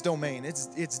Satan's domain.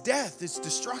 It's death, it's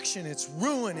destruction, it's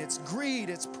ruin, it's greed,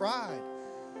 it's pride.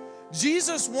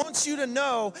 Jesus wants you to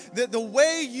know that the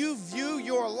way you view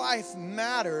your life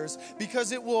matters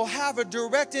because it will have a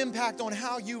direct impact on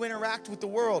how you interact with the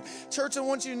world. Church, I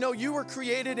want you to know you were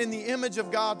created in the image of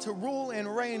God to rule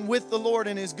and reign with the Lord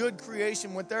in his good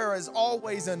creation, when there is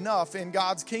always enough in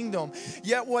God's kingdom.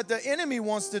 Yet what the enemy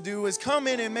wants to do is come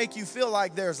in and make you feel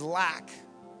like there's lack.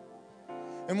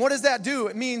 And what does that do?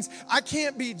 It means I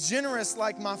can't be generous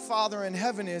like my Father in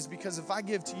heaven is, because if I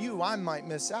give to you, I might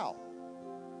miss out.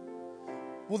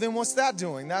 Well, then what's that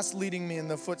doing? That's leading me in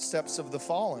the footsteps of the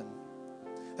fallen.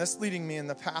 That's leading me in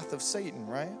the path of Satan,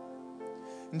 right?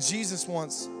 And Jesus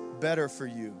wants better for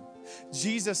you.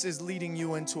 Jesus is leading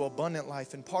you into abundant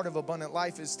life. And part of abundant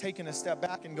life is taking a step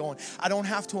back and going, I don't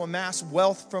have to amass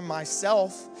wealth for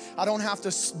myself. I don't have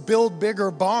to build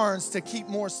bigger barns to keep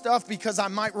more stuff because I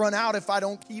might run out if I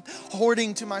don't keep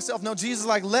hoarding to myself. No, Jesus is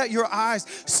like, let your eyes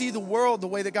see the world the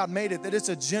way that God made it, that it's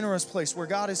a generous place where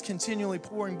God is continually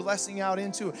pouring blessing out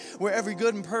into it, where every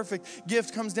good and perfect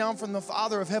gift comes down from the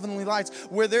Father of heavenly lights,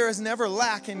 where there is never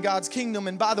lack in God's kingdom.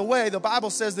 And by the way, the Bible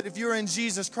says that if you're in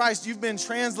Jesus Christ, you've been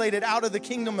translated out of the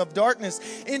kingdom of darkness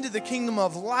into the kingdom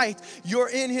of light. You're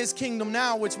in his kingdom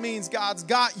now, which means God's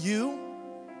got you.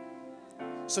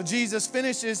 So Jesus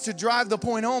finishes to drive the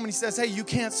point home, and he says, hey, you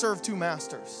can't serve two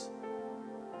masters.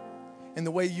 And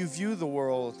the way you view the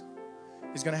world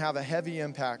is going to have a heavy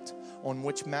impact on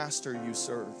which master you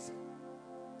serve.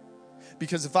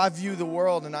 Because if I view the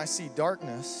world and I see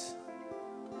darkness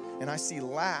and I see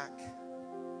lack,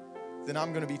 then I'm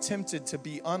going to be tempted to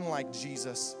be unlike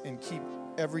Jesus and keep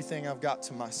everything I've got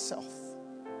to myself.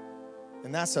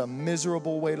 And that's a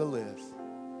miserable way to live.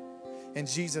 And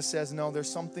Jesus says, no, there's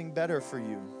something better for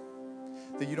you.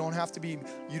 That you don't have to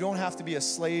be a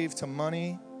slave to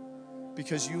money,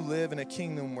 because you live in a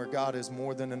kingdom where God is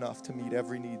more than enough to meet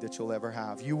every need that you'll ever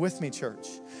have. You with me, church?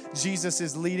 Jesus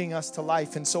is leading us to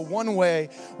life. And so one way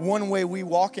we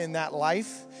walk in that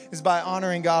life is by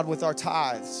honoring God with our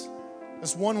tithes.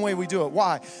 That's one way we do it.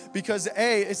 Why? Because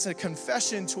A, it's a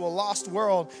confession to a lost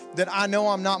world that I know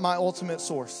I'm not my ultimate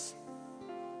source,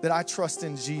 that I trust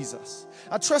in Jesus.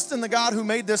 I trust in the God who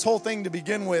made this whole thing to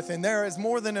begin with, and there is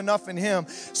more than enough in him.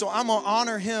 So I'm going to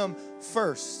honor him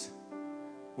first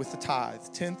with the tithe,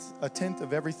 a tenth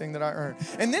of everything that I earn.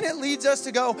 And then it leads us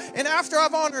to go, and after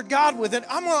I've honored God with it,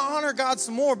 I'm going to honor God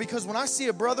some more, because when I see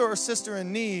a brother or sister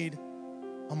in need,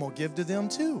 I'm going to give to them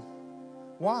too.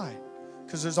 Why?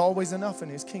 Because there's always enough in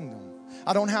his kingdom.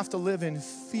 I don't have to live in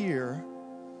fear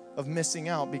of missing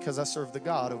out because I serve the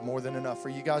God of more than enough. Are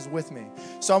you guys with me?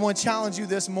 So I want to challenge you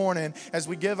this morning as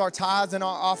we give our tithes and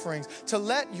our offerings to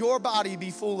let your body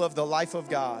be full of the life of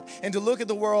God and to look at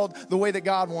the world the way that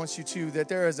God wants you to, that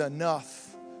there is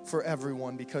enough for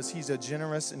everyone because he's a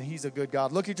generous and he's a good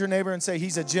God. Look at your neighbor and say,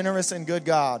 he's a generous and good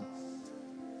God.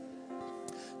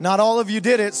 Not all of you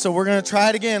did it, so we're going to try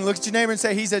it again. Look at your neighbor and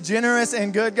say, he's a generous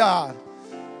and good God.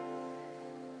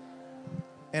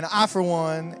 And I, for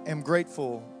one, am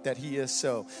grateful that he is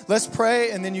so. Let's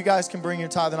pray, and then you guys can bring your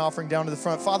tithe and offering down to the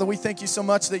front. Father, we thank you so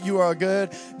much that you are a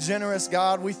good, generous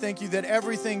God. We thank you that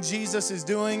everything Jesus is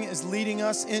doing is leading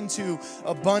us into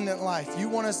abundant life. You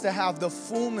want us to have the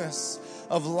fullness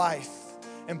of life.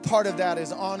 And part of that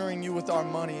is honoring you with our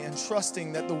money and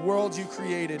trusting that the world you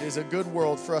created is a good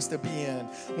world for us to be in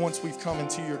once we've come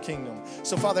into your kingdom.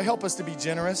 So, Father, help us to be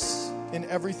generous in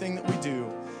everything that we do.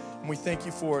 And we thank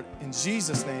you for it in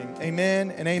Jesus' name. Amen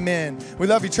and amen. We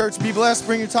love you, church. Be blessed.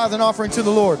 Bring your tithe and offering to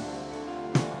the Lord.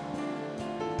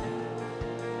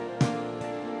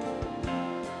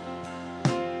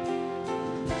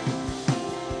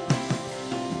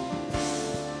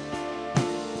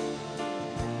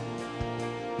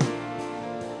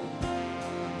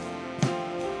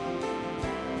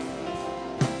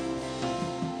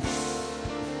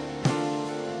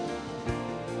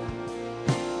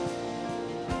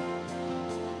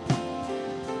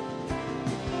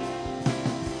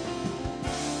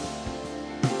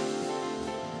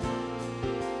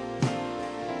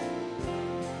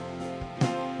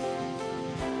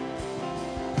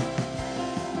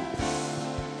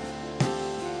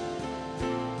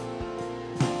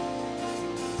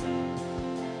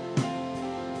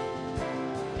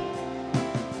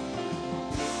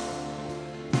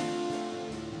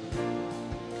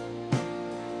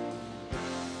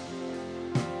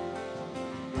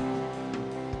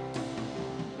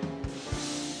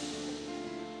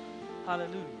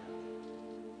 Hallelujah.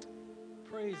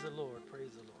 Praise the Lord.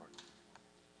 Praise the Lord.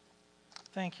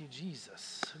 Thank you,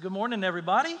 Jesus. Good morning,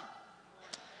 everybody.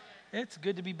 It's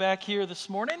good to be back here this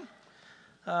morning.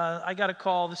 I got a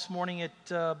call this morning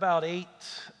at about 8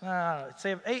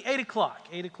 o'clock.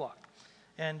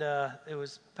 And it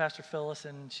was Pastor Phyllis,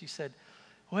 and she said,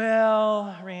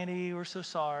 well, Randy, we're so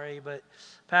sorry, but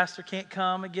Pastor can't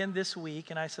come again this week.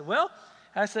 And I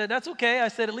said, that's okay. I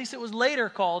said, at least it was later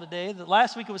call today. The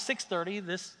last week it was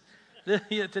 6:30.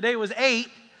 Today was 8.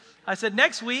 I said,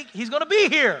 next week he's going to be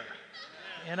here.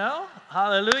 You know,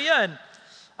 hallelujah. And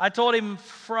I told him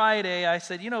Friday, I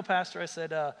said, Pastor, I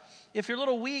said, if you're a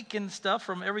little weak and stuff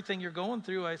from everything you're going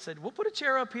through, I said, we'll put a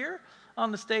chair up here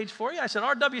on the stage for you. I said,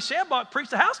 R.W. Shambach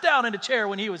preached the house down in a chair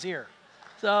when he was here.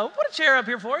 So we'll put a chair up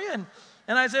here for you. And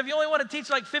I said, if you only want to teach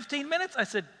like 15 minutes, I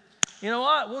said, you know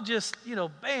what? We'll just,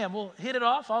 bam, we'll hit it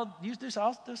off. I'll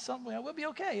do something. We'll be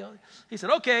okay. He said,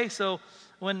 okay. So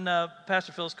when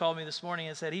Pastor Phillips called me this morning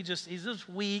and said he's just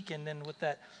weak, and then with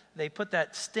that, they put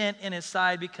that stent in his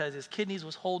side because his kidneys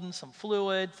was holding some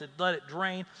fluid to let it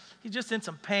drain. He's just in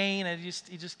some pain, and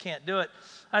he just can't do it.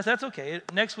 I said, that's okay.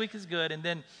 Next week is good. And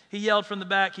then he yelled from the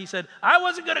back. He said, I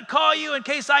wasn't going to call you in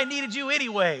case I needed you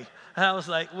anyway. And I was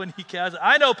like,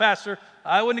 I know, Pastor.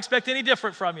 I wouldn't expect any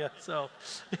different from you. So,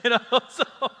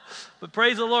 but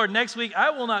praise the Lord. Next week, I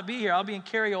will not be here. I'll be in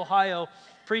Cary, Ohio,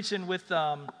 preaching with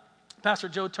Pastor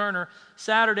Joe Turner.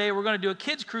 Saturday, we're going to do a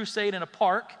kids' crusade in a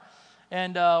park.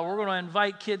 And we're going to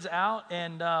invite kids out,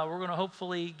 and we're going to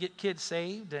hopefully get kids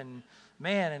saved and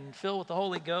filled with the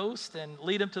Holy Ghost and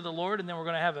lead them to the Lord. And then we're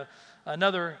going to have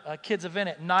another kids event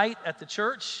at night at the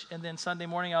church. And then Sunday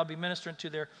morning, I'll be ministering to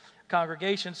their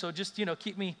congregation. So just,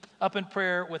 keep me up in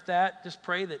prayer with that. Just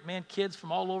pray that, kids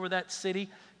from all over that city,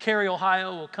 Cary,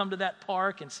 Ohio, will come to that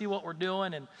park and see what we're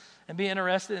doing and be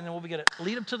interested. And then we'll be going to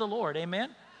lead them to the Lord. Amen?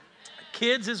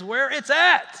 Kids is where it's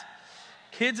at.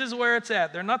 Kids is where it's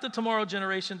at. They're not the tomorrow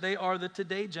generation. They are the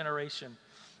today generation.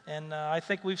 And I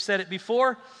think we've said it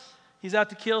before. He's out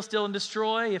to kill, steal, and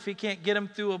destroy. If he can't get them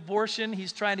through abortion,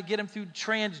 he's trying to get them through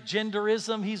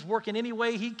transgenderism. He's working any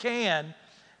way he can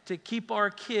to keep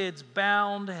our kids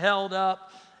bound, held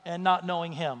up, and not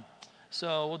knowing him.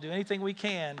 So we'll do anything we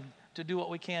can to do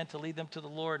what we can to lead them to the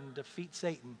Lord and defeat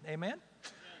Satan. Amen?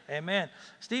 Amen.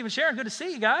 Steve and Sharon, good to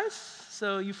see you guys.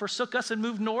 So you forsook us and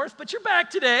moved north, but you're back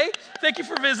today. Thank you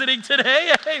for visiting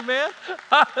today. Amen.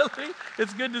 Hallelujah.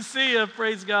 It's good to see you.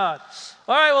 Praise God.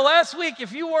 All right, well, last week,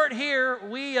 if you weren't here,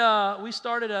 we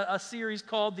started a series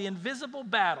called The Invisible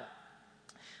Battle.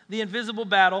 The Invisible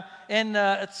Battle. And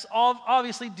it's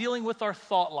obviously dealing with our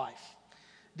thought life.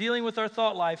 Dealing with our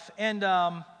thought life. And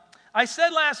I said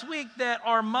last week that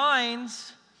our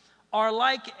minds are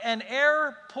like an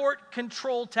airport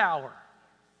control tower.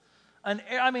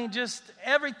 Just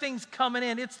everything's coming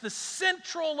in. It's the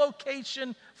central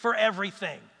location for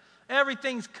everything.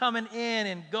 Everything's coming in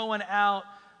and going out,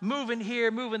 moving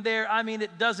here, moving there.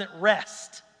 It doesn't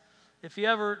rest. If you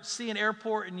ever see an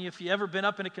airport and if you ever been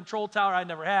up in a control tower, I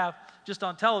never have, just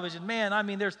on television,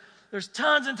 there's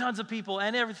tons and tons of people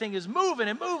and everything is moving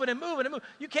and moving and moving and moving.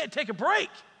 You can't take a break.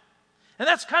 And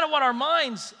that's kind of what our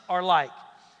minds are like.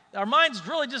 Our minds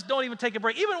really just don't even take a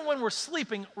break. Even when we're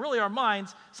sleeping, really our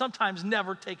minds sometimes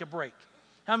never take a break.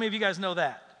 How many of you guys know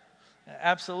that?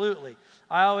 Absolutely.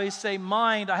 I always say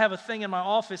mind. I have a thing in my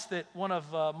office that one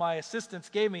of my assistants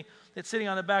gave me that's sitting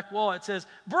on the back wall. It says,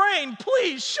 brain,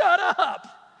 please shut up.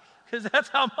 Because that's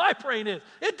how my brain is.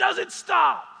 It doesn't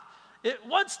stop. It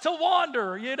wants to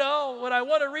wander, When I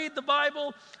want to read the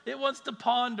Bible, it wants to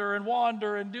ponder and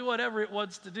wander and do whatever it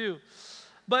wants to do.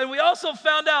 But we also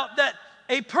found out that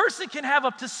a person can have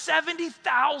up to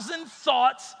 70,000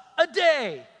 thoughts a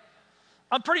day.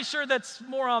 I'm pretty sure that's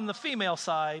more on the female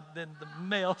side than the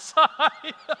male side.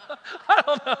 I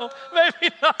don't know.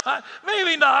 Maybe not.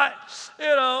 Maybe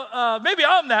not. Maybe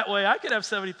I'm that way. I could have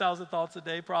 70,000 thoughts a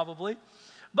day probably.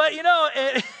 But,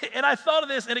 and I thought of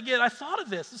this, and again, I thought of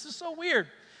this. This is so weird.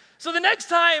 So the next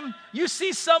time you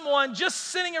see someone just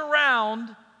sitting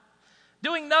around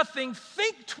doing nothing,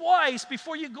 think twice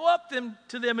before you go up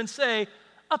to them and say,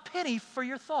 a penny for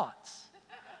your thoughts.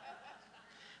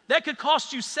 That could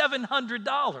cost you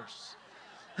 $700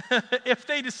 if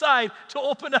they decide to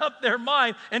open up their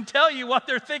mind and tell you what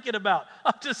they're thinking about.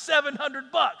 Up to $700.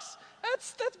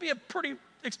 That'd be a pretty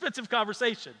expensive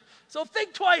conversation. So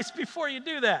think twice before you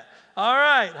do that. All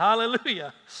right,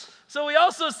 hallelujah. So we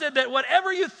also said that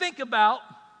whatever you think about,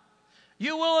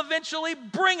 you will eventually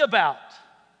bring about.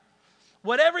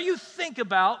 Whatever you think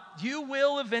about, you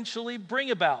will eventually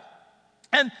bring about.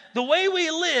 And the way we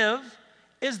live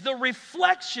is the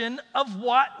reflection of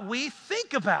what we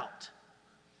think about.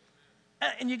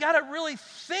 And you got to really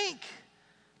think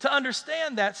to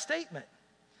understand that statement.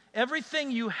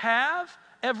 Everything you have,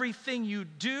 everything you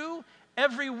do,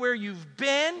 everywhere you've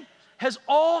been, has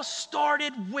all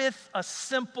started with a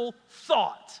simple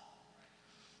thought.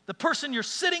 The person you're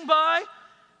sitting by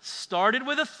started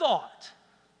with a thought,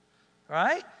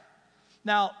 right?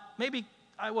 Now, maybe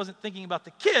I wasn't thinking about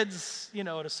the kids, at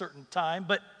a certain time,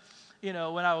 but,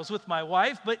 when I was with my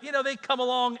wife, but, they come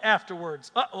along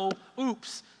afterwards. Uh-oh,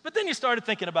 oops. But then you started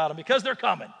thinking about them because they're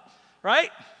coming, right?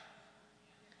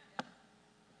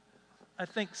 I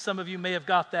think some of you may have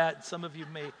got that, and some of you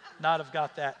may not have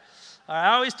got that.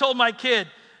 I always told my kid,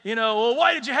 well,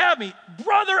 why did you have me?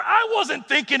 Brother, I wasn't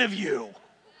thinking of you.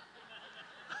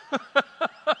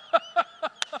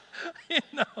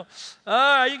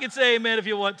 You can say amen if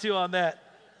you want to on that.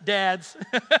 dads.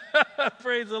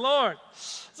 Praise the Lord.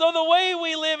 So the way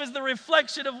we live is the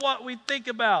reflection of what we think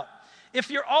about. If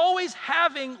you're always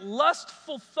having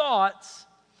lustful thoughts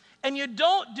and you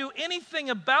don't do anything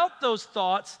about those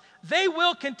thoughts, they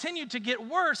will continue to get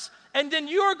worse, and then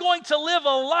you're going to live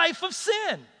a life of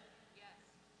sin.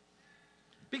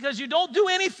 Because you don't do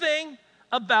anything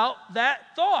about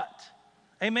that thought.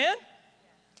 Amen?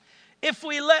 If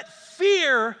we let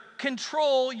fear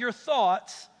control your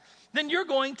thoughts, then you're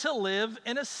going to live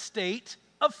in a state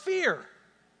of fear.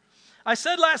 I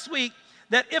said last week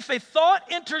that if a thought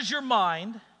enters your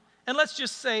mind, and let's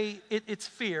just say it's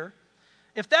fear,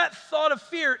 if that thought of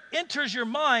fear enters your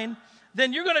mind,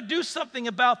 then you're going to do something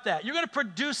about that. You're going to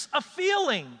produce a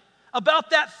feeling about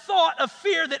that thought of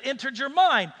fear that entered your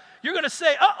mind. You're going to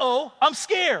say, uh-oh, I'm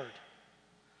scared.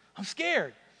 I'm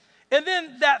scared. And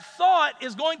then that thought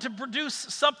is going to produce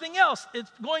something else. It's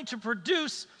going to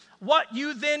produce what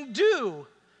you then do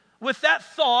with that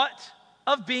thought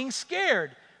of being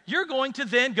scared. You're going to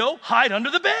then go hide under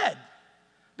the bed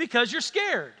because you're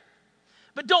scared.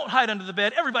 But don't hide under the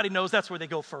bed. Everybody knows that's where they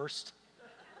go first.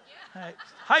 All right?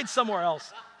 Hide somewhere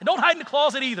else. And don't hide in the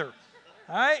closet either.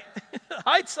 All right?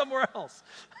 Hide somewhere else.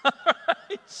 All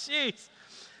right? Jeez.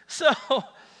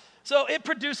 So it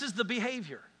produces the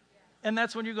behavior. And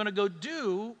that's when you're going to go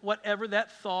do whatever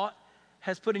that thought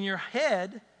has put in your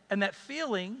head, and that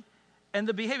feeling and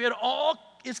the behavior. It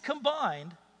all is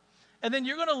combined. And then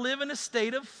you're going to live in a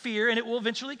state of fear, and it will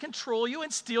eventually control you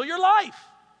and steal your life.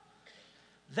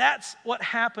 That's what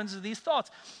happens to these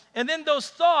thoughts. And then those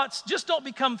thoughts just don't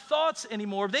become thoughts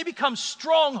anymore. They become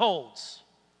strongholds.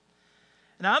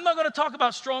 Now, I'm not going to talk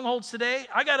about strongholds today.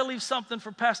 I got to leave something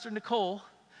for Pastor Nicole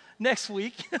next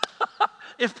week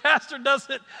if Pastor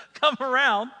doesn't come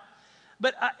around.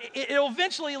 But it'll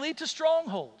eventually lead to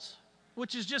strongholds,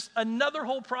 which is just another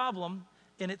whole problem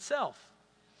in itself.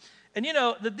 And you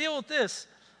know, the deal with this,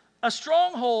 a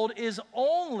stronghold is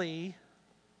only,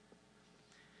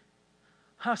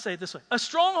 I'll say it this way, a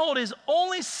stronghold is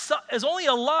only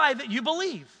a lie that you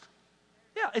believe.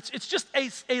 Yeah, it's just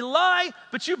a lie,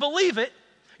 but you believe it.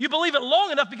 You believe it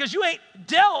long enough because you ain't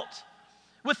dealt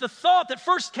with the thought that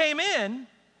first came in,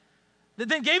 that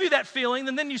then gave you that feeling,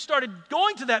 and then you started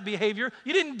going to that behavior.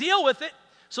 You didn't deal with it.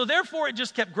 So therefore, it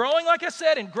just kept growing, like I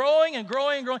said, and growing and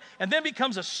growing and growing, and then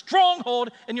becomes a stronghold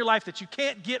in your life that you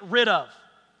can't get rid of.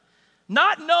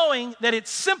 Not knowing that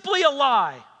it's simply a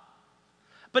lie,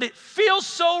 but it feels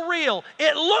so real.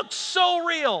 It looks so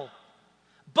real,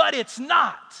 but it's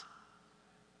not.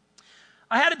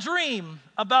 I had a dream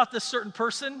about this certain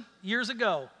person years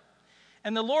ago,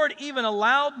 and the Lord even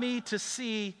allowed me to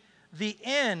see the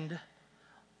end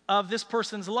of this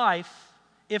person's life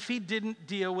if he didn't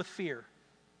deal with fear.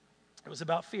 It was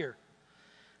about fear.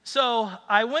 So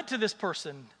I went to this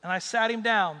person and I sat him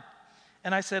down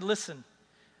and I said, listen,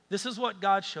 this is what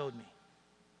God showed me.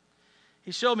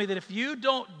 He showed me that if you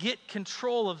don't get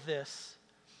control of this,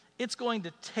 it's going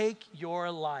to take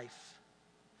your life.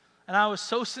 And I was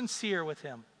so sincere with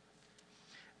him.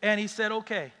 And he said,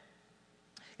 okay,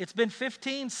 it's been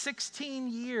 15, 16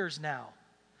 years now.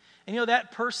 And you know,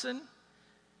 that person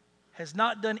has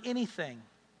not done anything.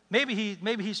 Maybe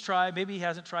he's tried, maybe he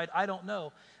hasn't tried, I don't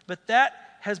know. But that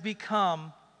has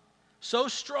become so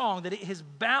strong that it has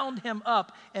bound him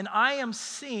up, and I am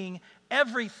seeing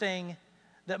everything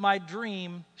that my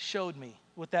dream showed me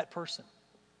with that person.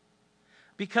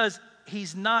 Because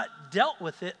he's not dealt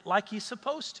with it like he's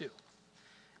supposed to.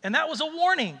 And that was a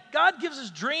warning. God gives us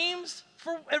dreams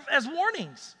as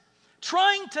warnings,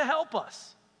 trying to help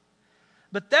us.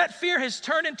 But that fear has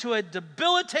turned into a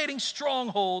debilitating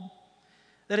stronghold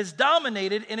that has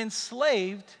dominated and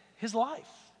enslaved his life.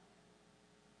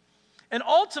 And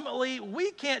ultimately,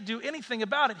 we can't do anything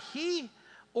about it. He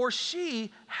or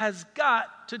she has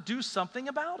got to do something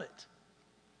about it.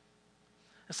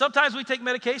 And sometimes we take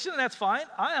medication, and that's fine.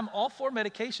 I am all for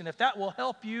medication. If that will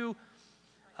help you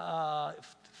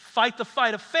fight the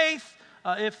fight of faith,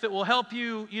 if it will help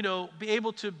you, be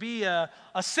able to be a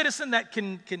citizen that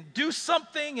can do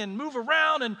something and move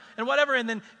around and whatever, and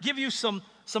then give you some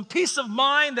peace of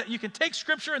mind that you can take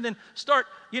Scripture and then start,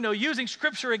 using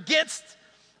Scripture against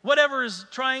whatever is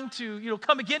trying to,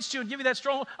 come against you and give you that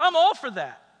stronghold. I'm all for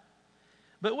that.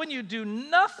 But when you do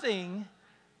nothing,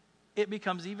 it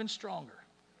becomes even stronger.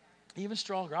 Even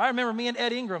stronger. I remember me and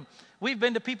Ed Ingram, we've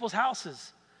been to people's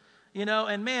houses.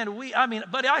 And man,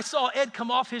 buddy, I saw Ed come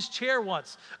off his chair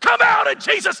once. Come out in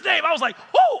Jesus' name. I was like,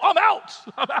 whoa, I'm out.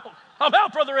 I'm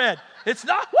out, Brother Ed. It's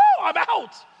not, whoa, I'm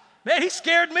out. Man, he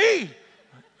scared me.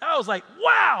 I was like,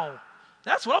 wow,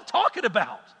 that's what I'm talking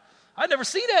about. I'd never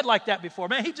seen Ed like that before.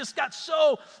 Man, he just got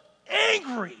so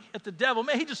angry at the devil.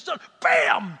 Man, he just started,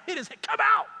 bam, hit his head. Come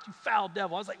out, you foul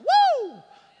devil. I was like, whoa,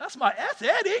 that's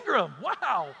Ed Ingram.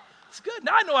 Wow, it's good.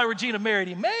 Now I know why Regina married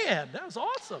him. Man, that was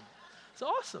awesome. It's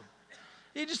awesome.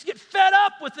 You just get fed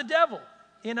up with the devil,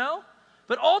 you know?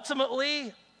 But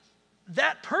ultimately,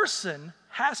 that person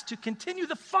has to continue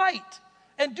the fight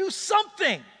and do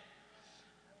something,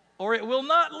 or it will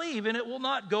not leave and it will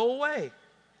not go away.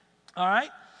 All right?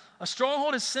 A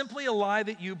stronghold is simply a lie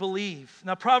that you believe.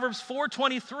 Now, Proverbs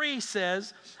 4:23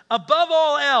 says, above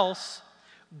all else,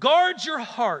 guard your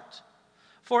heart,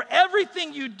 for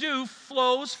everything you do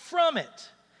flows from it.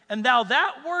 And now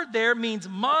that word there means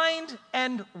mind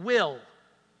and will.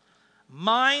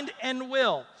 Mind and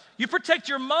will. You protect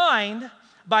your mind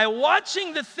by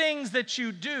watching the things that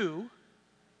you do.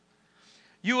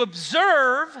 You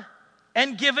observe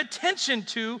and give attention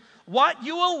to what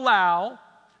you allow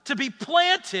to be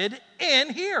planted in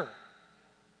here.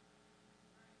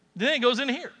 Then it goes in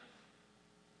here.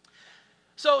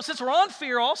 So since we're on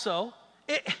fear also,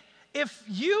 if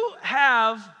you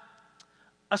have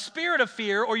a spirit of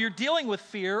fear, or you're dealing with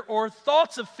fear, or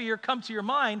thoughts of fear come to your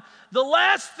mind, the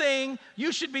last thing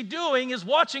you should be doing is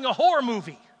watching a horror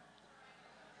movie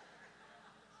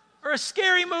or a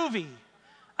scary movie.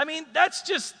 I mean, that's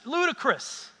just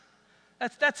ludicrous.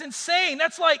 That's insane.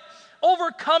 That's like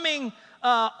overcoming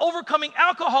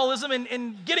alcoholism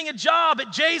and getting a job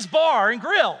at Jay's Bar and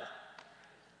Grill.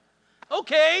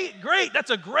 Okay, great. That's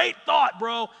a great thought,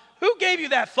 bro. Who gave you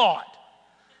that thought?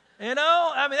 You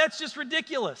know, I mean, that's just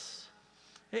ridiculous.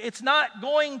 It's not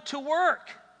going to work.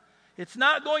 It's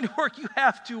not going to work. You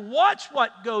have to watch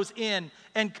what goes in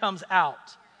and comes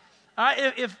out.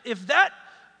 If that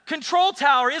control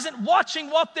tower isn't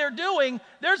watching what they're doing,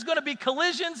 there's going to be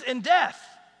collisions and death.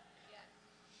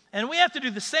 And we have to do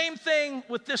the same thing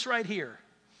with this right here.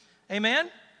 Amen?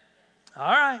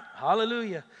 All right.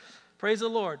 Hallelujah. Praise the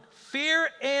Lord. Fear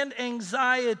and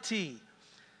anxiety.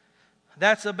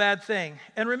 That's a bad thing.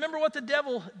 And remember what the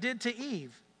devil did to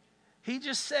Eve. He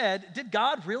just said, did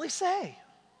God really say?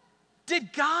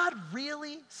 Did God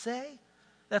really say?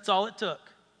 That's all it took.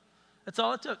 That's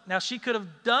all it took. Now, she could have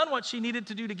done what she needed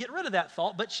to do to get rid of that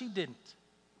thought, but she didn't.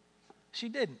 She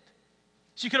didn't.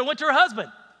 She could have went to her husband.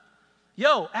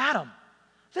 Yo, Adam,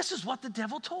 this is what the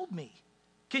devil told me.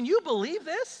 Can you believe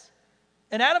this?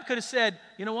 And Adam could have said,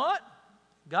 you know what?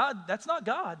 God, that's not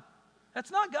God. That's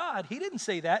not God. He didn't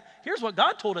say that. Here's what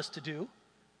God told us to do.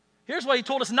 Here's what he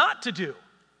told us not to do.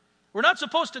 We're not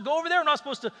supposed to go over there. We're not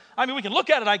supposed to, I mean, we can look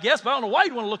at it, I guess, but I don't know why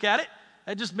you'd want to look at it.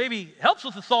 It just maybe helps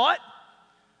with the thought.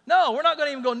 No, we're not going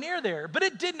to even go near there. But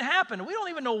it didn't happen. We don't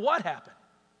even know what happened.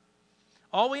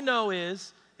 All we know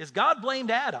is God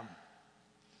blamed Adam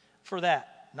for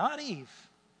that, not Eve.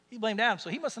 He blamed Adam, so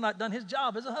he must have not done his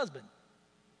job as a husband.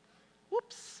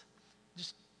 Whoops.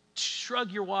 Just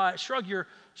shrug your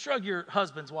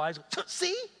husband's wives.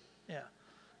 See? Yeah.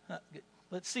 Good.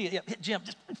 Let's see it. Yeah, hit Jim.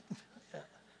 Just, yeah.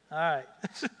 All right.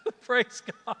 Praise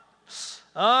God.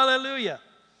 Hallelujah.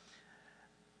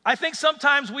 I think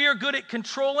sometimes we are good at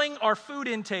controlling our food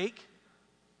intake.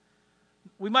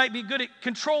 We might be good at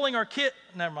controlling our kid.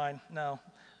 Never mind. No.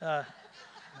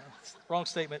 Wrong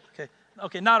statement.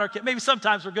 Okay, not our kid. Maybe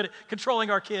sometimes we're good at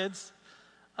controlling our kids.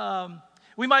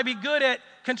 We might be good at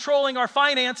controlling our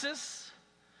finances.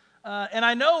 And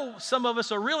I know some of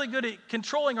us are really good at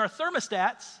controlling our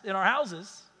thermostats in our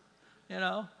houses, you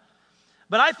know.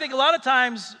 But I think a lot of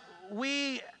times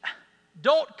we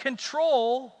don't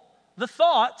control the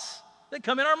thoughts that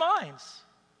come in our minds.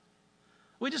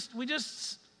 We just,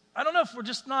 I don't know if we're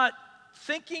just not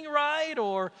thinking right,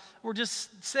 or we're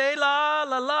just say la,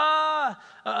 la,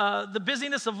 la, the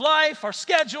busyness of life, our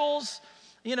schedules,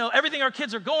 you know, everything our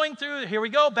kids are going through. Here we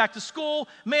go, back to school.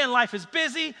 Man, life is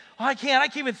busy. Oh, I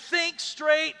can't even think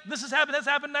straight. This is happening,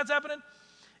 that's happening.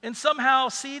 And somehow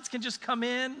seeds can just come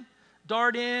in,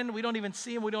 dart in. We don't even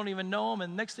see them, we don't even know them.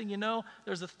 And next thing you know,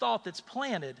 there's a thought that's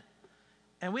planted.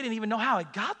 And we didn't even know how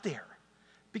it got there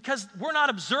because we're not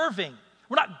observing.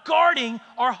 We're not guarding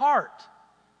our heart.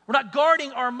 We're not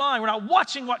guarding our mind. We're not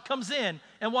watching what comes in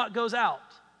and what goes out.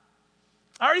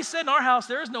 I already said in our house,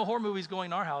 there is no horror movies going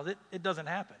in our house. It doesn't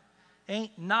happen.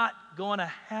 Ain't not going to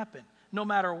happen no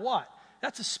matter what.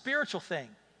 That's a spiritual thing.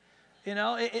 You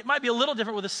know, it might be a little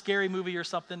different with a scary movie or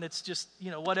something that's just, you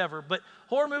know, whatever. But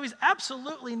horror movies,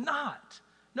 absolutely not.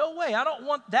 No way. I don't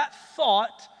want that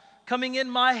thought coming in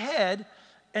my head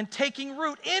and taking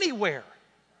root anywhere.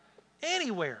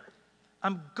 Anywhere.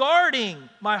 I'm guarding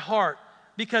my heart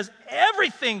because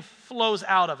everything flows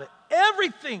out of it.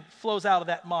 Everything flows out of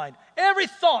that mind. Every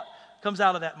thought comes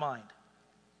out of that mind.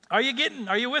 Are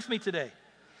you with me today?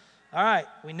 All right,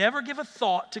 we never give a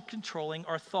thought to controlling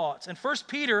our thoughts. In 1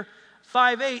 Peter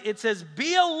 5:8, it says,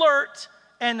 be alert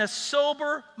and a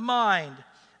sober mind.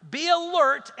 Be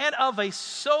alert and of a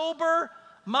sober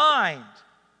mind.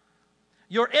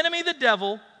 Your enemy, the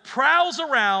devil, prowls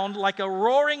around like a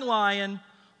roaring lion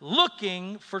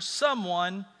looking for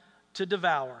someone to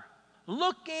devour.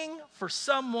 Looking for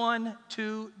someone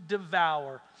to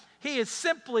devour. He is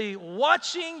simply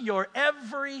watching your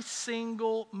every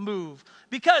single move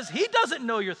because he doesn't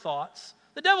know your thoughts.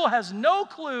 The devil has no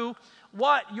clue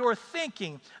what you're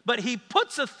thinking, but he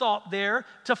puts a thought there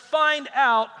to find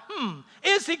out,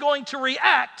 is he going to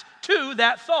react to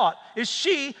that thought? Is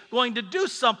she going to do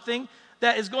something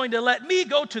that is going to let me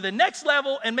go to the next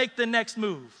level and make the next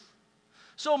move?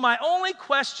 So my only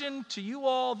question to you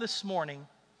all this morning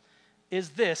is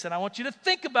this, and I want you to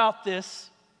think about this,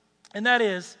 and that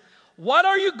is, what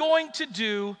are you going to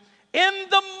do in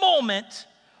the moment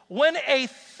when a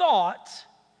thought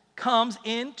comes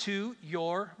into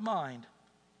your mind?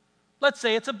 Let's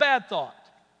say it's a bad thought.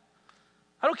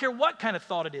 I don't care what kind of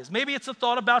thought it is. Maybe it's a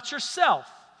thought about yourself.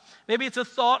 Maybe it's a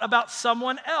thought about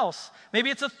someone else. Maybe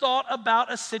it's a thought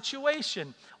about a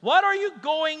situation. What are you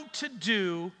going to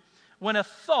do when a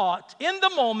thought, in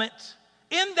that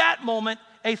moment,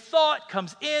 a thought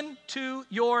comes into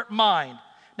your mind?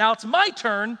 Now it's my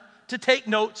turn to take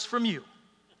notes from you.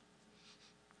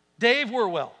 Dave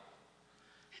Werwell.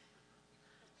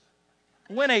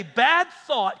 When a bad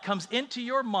thought comes into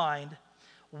your mind,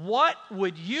 what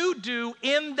would you do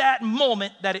in that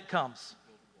moment that it comes?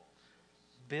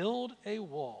 Build a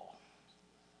wall.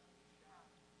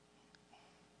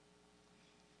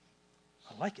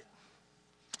 I like it.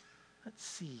 Let's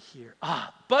see here.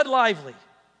 Bud Lively.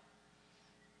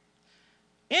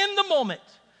 In the moment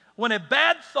when a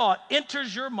bad thought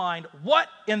enters your mind, what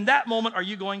in that moment are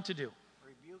you going to do?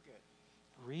 Rebuke it.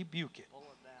 Rebuke it. Pull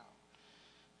it down.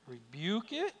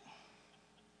 Rebuke it.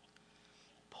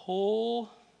 Pull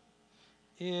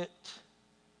it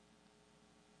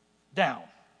down.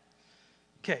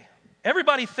 Okay.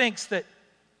 Everybody thinks that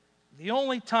the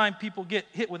only time people get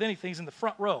hit with anything is in the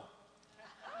front row.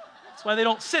 That's why they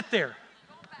don't sit there.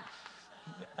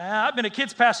 I've been a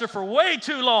kids pastor for way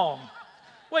too long.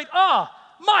 Wait,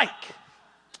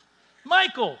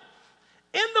 Michael,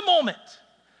 in the moment,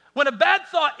 when a bad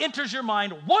thought enters your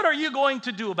mind, what are you going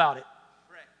to do about it?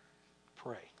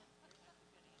 Pray.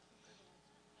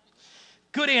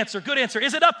 Good answer.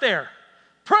 Is it up there?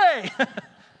 Pray.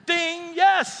 Ding,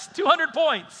 yes, 200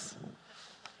 points.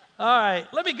 All right,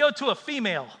 let me go to a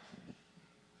female.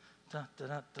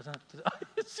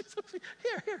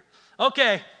 Here.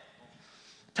 Okay.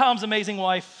 Tom's amazing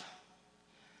wife.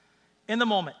 In the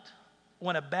moment,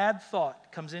 when a bad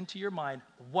thought comes into your mind,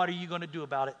 what are you going to do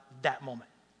about it that moment?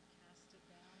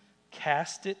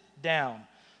 Cast it down.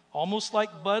 Almost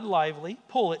like Bud Lively,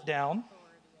 pull it down.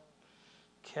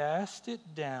 Cast it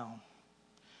down.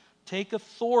 Take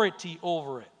authority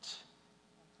over it.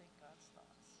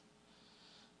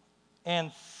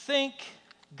 And think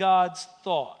God's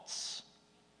thoughts.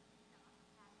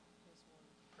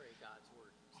 Pray God's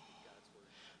word.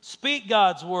 Speak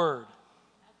God's word.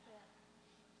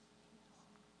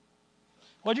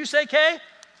 What'd you say, Kay?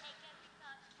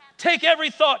 Take every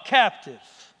thought captive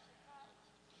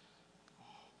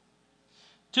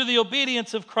to the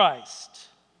obedience of Christ.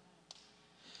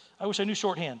 I wish I knew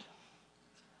shorthand.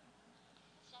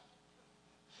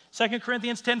 2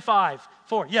 Corinthians 10:5.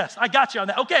 4. Yes, I got you on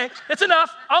that. Okay, it's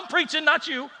enough. I'm preaching, not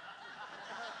you.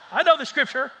 I know the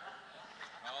scripture.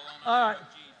 All right.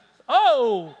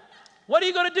 Oh, what are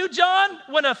you going to do, John,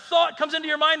 when a thought comes into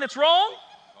your mind that's wrong?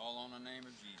 Call on the name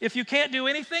of Jesus. If you can't do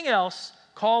anything else,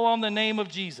 call on the name of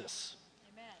Jesus.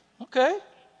 Amen. Okay.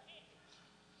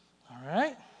 All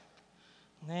right.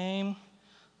 Name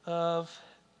of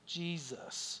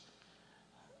Jesus.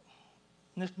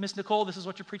 Miss Nicole, this is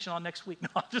what you're preaching on next week. No,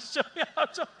 I'm just joking.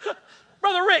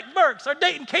 Brother Rick Burks, our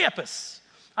Dayton campus.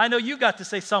 I know you got to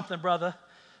say something, brother,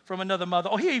 from another mother.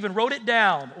 Oh, he even wrote it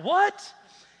down. What?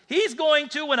 He's going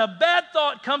to, when a bad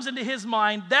thought comes into his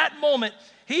mind, that moment,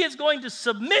 he is going to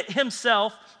submit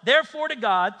himself, therefore, to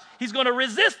God. He's going to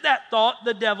resist that thought,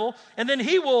 the devil, and then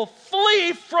he will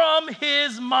flee from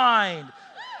his mind.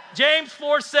 James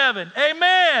 4:7.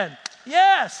 Amen.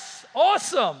 Yes.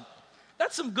 Awesome.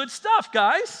 That's some good stuff,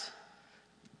 guys.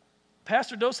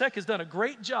 Pastor Dosek has done a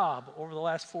great job over the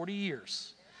last 40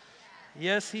 years.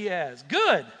 Yes, he has.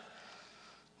 Good.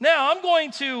 Now, I'm going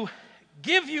to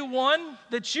give you one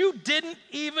that you didn't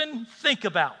even think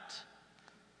about.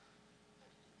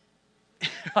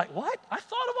 You're like, what? I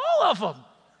thought of all of them.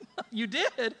 You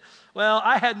did? Well,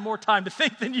 I had more time to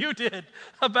think than you did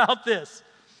about this.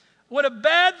 when a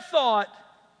bad thought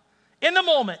in the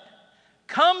moment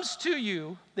comes to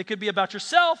you, that could be about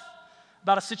yourself,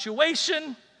 about a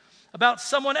situation, about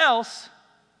someone else,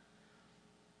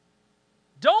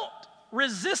 don't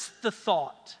resist the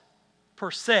thought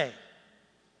per se.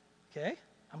 Okay?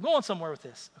 I'm going somewhere with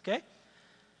this, okay?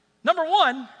 Number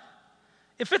one,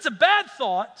 if it's a bad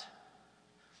thought,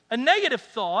 a negative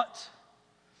thought,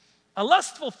 a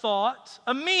lustful thought,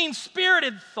 a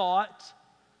mean-spirited thought,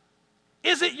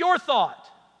 is it your thought?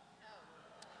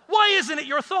 Why isn't it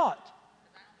your thought?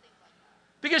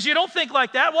 Because you don't think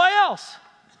like that. Why else?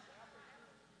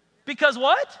 Because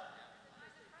what?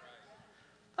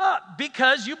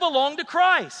 Because you belong to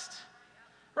Christ.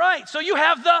 Right, so you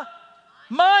have the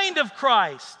mind of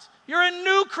Christ. You're a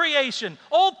new creation.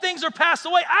 Old things are passed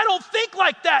away. I don't think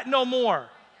like that no more.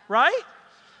 Right?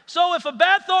 So if a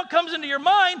bad thought comes into your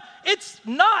mind, it's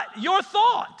not your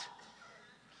thought.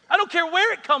 I don't care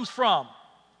where it comes from.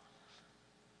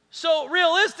 So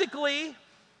realistically,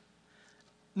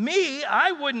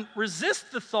 I wouldn't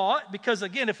resist the thought because,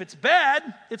 again, if it's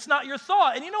bad, it's not your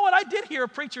thought. And you know what? I did hear a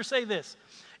preacher say this.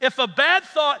 If a bad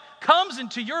thought comes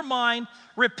into your mind,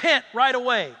 repent right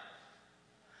away.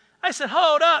 I said,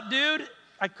 hold up, dude.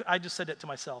 I just said it to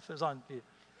myself. It was on video.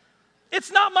 It's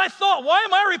not my thought. Why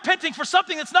am I repenting for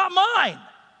something that's not mine?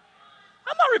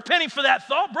 I'm not repenting for that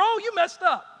thought, bro. You messed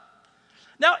up.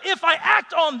 Now, if I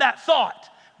act on that thought,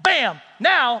 bam,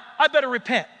 now I better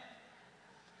repent.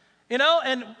 You know,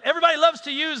 and everybody loves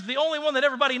to use the only one that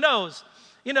everybody knows.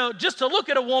 You know, just to look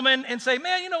at a woman and say,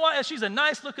 man, you know what, she's a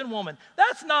nice looking woman.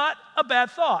 That's not a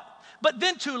bad thought. But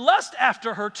then to lust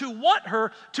after her, to want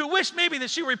her, to wish maybe that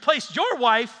she replaced your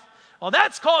wife, well,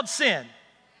 that's called sin.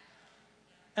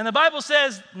 And the Bible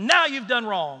says, now you've done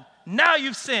wrong. Now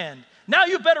you've sinned. Now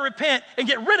you better repent and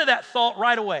get rid of that thought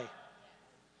right away.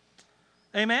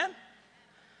 Amen?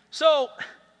 So,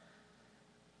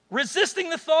 resisting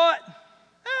the thought,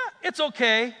 it's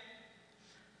okay.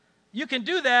 You can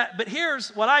do that, but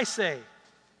here's what I say.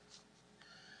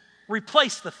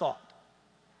 Replace the thought.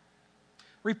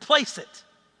 Replace it.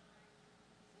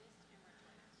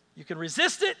 You can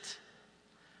resist it,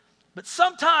 but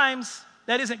sometimes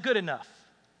that isn't good enough.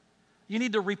 You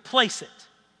need to replace it.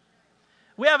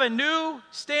 We have a new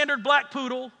standard black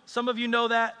poodle. Some of you know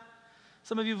that.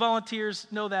 Some of you volunteers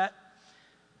know that.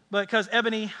 But because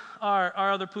Ebony, our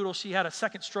other poodle, she had a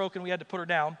second stroke and we had to put her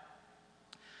down.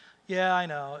 Yeah, I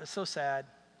know. It's so sad.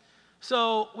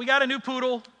 So we got a new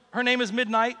poodle. Her name is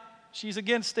Midnight. She's,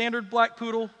 again, standard black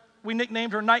poodle. We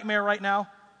nicknamed her Nightmare right now.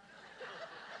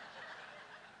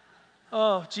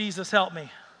 Oh, Jesus, help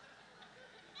me.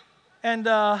 And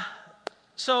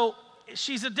so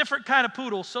she's a different kind of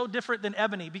poodle, so different than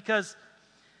Ebony because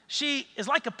she is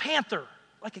like a panther,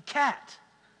 like a cat.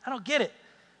 I don't get it.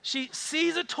 She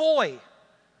sees a toy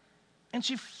and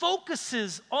she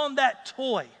focuses on that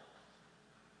toy.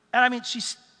 And I mean,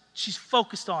 she's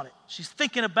focused on it. She's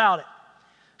thinking about it.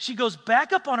 She goes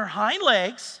back up on her hind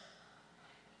legs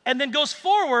and then goes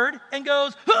forward and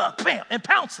goes, bam, and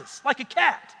pounces like a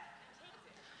cat.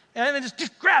 And then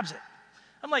just grabs it.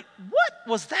 I'm like, what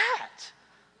was that?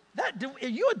 Are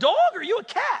you a dog or are you a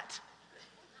cat?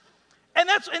 And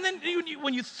then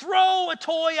when you throw a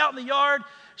toy out in the yard,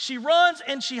 she runs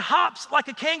and she hops like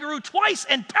a kangaroo twice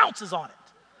and pounces on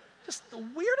it. Just the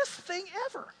weirdest thing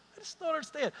ever. I just don't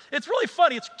understand. It's really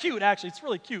funny. It's cute, actually. It's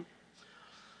really cute.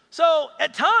 So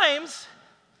at times,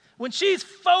 when she's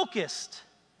focused,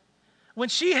 when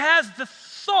she has the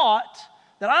thought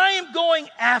that I am going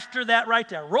after that right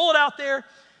there, roll it out there,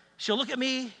 she'll look at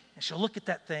me and she'll look at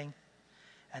that thing.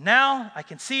 And now I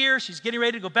can see her. She's getting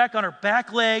ready to go back on her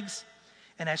back legs.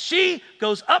 And as she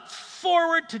goes up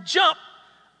forward to jump,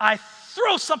 I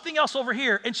throw something else over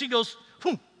here. And she goes,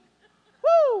 boom.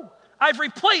 Woo! I've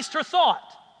replaced her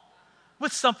thought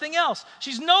with something else.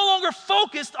 She's no longer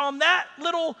focused on that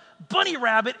little bunny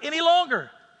rabbit any longer.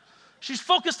 She's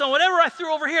focused on whatever I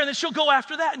threw over here, and then she'll go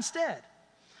after that instead.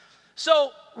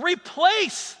 So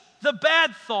replace the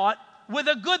bad thought with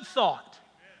a good thought.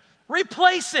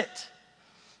 Replace it.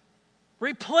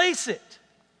 Replace it.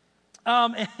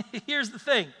 And here's the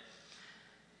thing.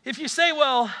 If you say,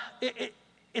 well,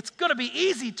 it's going to be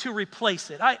easy to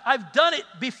replace it. I've done it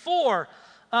before.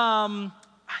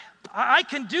 I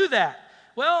can do that.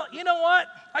 Well, you know what?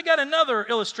 I got another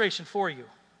illustration for you,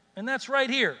 and that's right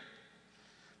here.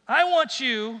 I want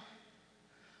you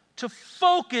to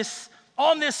focus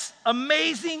on this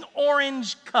amazing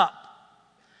orange cup.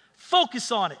 Focus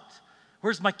on it.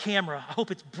 Where's my camera? I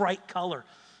hope it's bright color.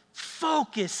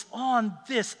 Focus on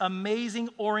this amazing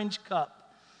orange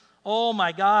cup. Oh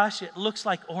my gosh, it looks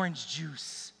like orange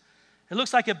juice. It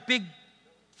looks like a big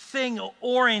thing,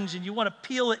 orange, and you want to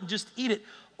peel it and just eat it.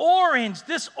 Orange,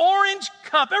 this orange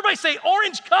cup. Everybody say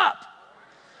orange cup.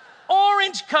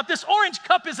 Orange cup. This orange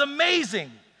cup is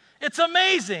amazing. It's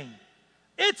amazing.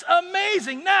 It's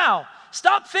amazing. Now,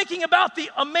 stop thinking about the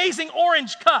amazing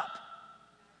orange cup.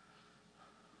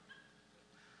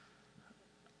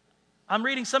 I'm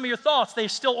reading some of your thoughts. They're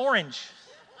still orange.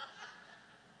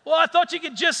 Well, I thought you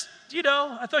could just,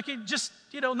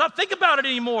 not think about it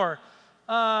anymore.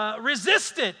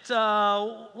 Resist it.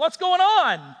 What's going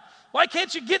on? Why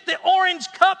can't you get the orange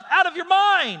cup out of your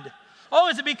mind? Oh,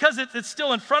 is it because it's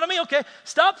still in front of me? Okay,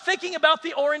 stop thinking about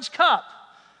the orange cup.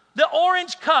 The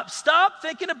orange cup. Stop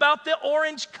thinking about the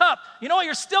orange cup. You know what?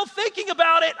 You're still thinking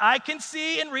about it. I can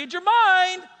see and read your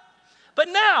mind. But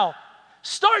now,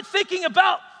 start thinking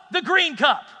about the green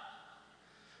cup.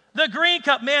 The green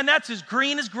cup, man, that's as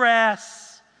green as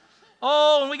grass.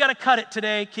 Oh, and we got to cut it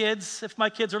today, kids, if my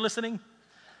kids are listening.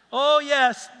 Oh,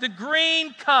 yes, the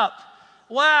green cup.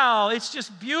 Wow, it's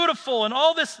just beautiful. And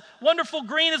all this wonderful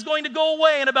green is going to go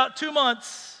away in about 2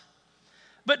 months.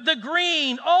 But the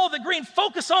green, the green,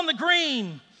 focus on the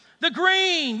green. The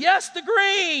green, yes, the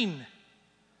green.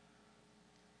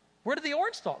 Where did the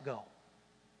orange thought go?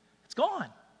 It's gone.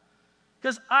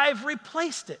 Because I've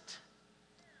replaced it.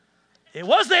 It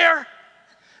was there,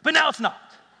 but now it's not.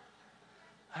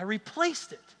 I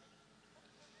replaced it.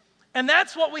 And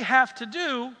that's what we have to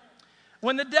do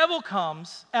when the devil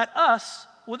comes at us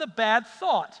with a bad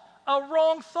thought, a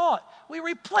wrong thought. We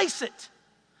replace it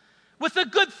with a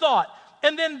good thought,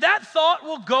 and then that thought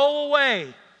will go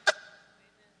away.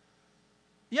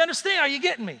 You understand? Are you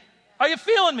getting me? Are you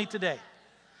feeling me today?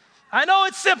 I know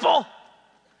it's simple,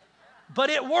 but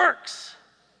it works.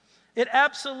 It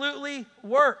absolutely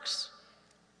works.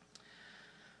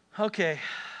 Okay.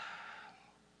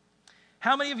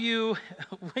 How many of you,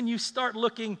 when you start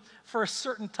looking for a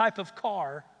certain type of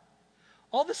car,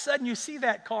 all of a sudden you see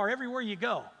that car everywhere you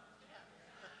go?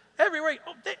 Everywhere.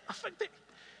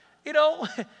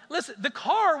 Listen, the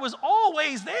car was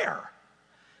always there.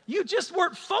 You just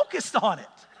weren't focused on it.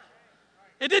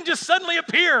 It didn't just suddenly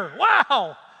appear.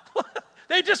 Wow.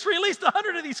 They just released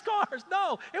 100 of these cars.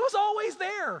 No, it was always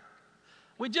there.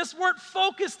 We just weren't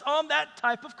focused on that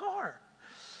type of car.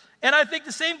 And I think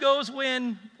the same goes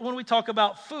when we talk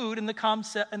about food and the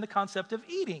concept of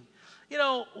eating. You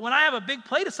know, when I have a big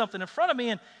plate of something in front of me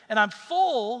and I'm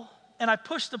full and I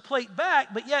push the plate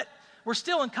back, but yet we're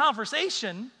still in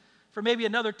conversation for maybe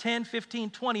another 10, 15,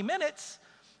 20 minutes,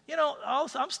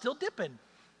 I'm still dipping.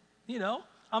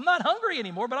 I'm not hungry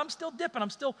anymore, but I'm still dipping. I'm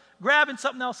still grabbing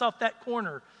something else off that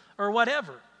corner or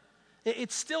whatever.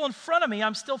 It's still in front of me.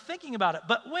 I'm still thinking about it.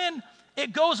 But when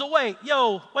it goes away,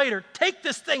 yo, waiter, take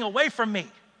this thing away from me. And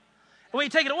when you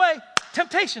take it away,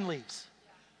 temptation leaves.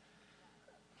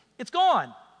 It's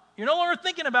gone. You're no longer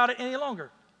thinking about it any longer.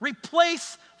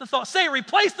 Replace the thought. Say,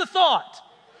 replace the thought.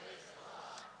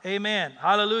 Amen.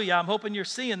 Hallelujah. I'm hoping you're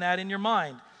seeing that in your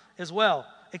mind as well.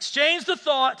 Exchange the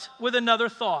thought with another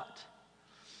thought.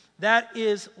 That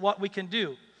is what we can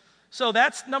do. So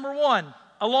that's number one,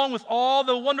 along with all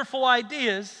the wonderful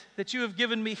ideas that you have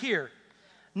given me here.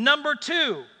 Number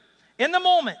two, in the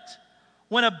moment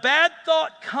when a bad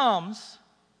thought comes,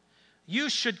 you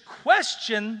should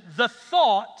question the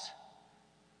thought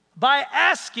by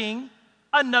asking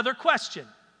another question.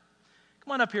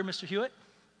 Come on up here, Mr. Hewitt.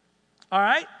 All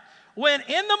right?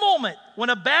 In the moment when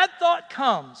a bad thought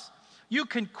comes, you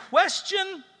can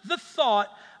question the thought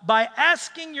by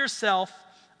asking yourself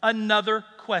another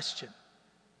question.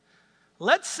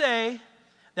 Let's say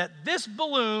that this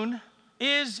balloon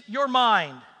is your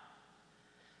mind.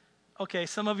 Okay,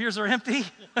 some of yours are empty.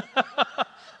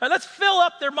 Let's fill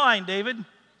up their mind, David.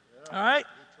 All right?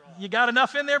 You got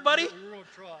enough in there, buddy?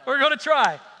 We're going to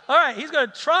try. All right, he's going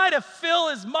to try to fill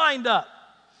his mind up.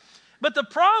 But the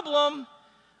problem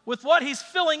with what he's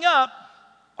filling up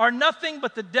are nothing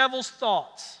but the devil's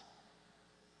thoughts.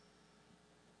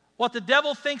 What the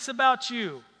devil thinks about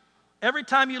you. Every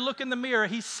time you look in the mirror,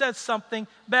 he says something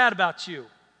bad about you.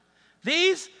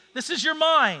 This is your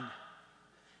mind.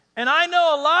 And I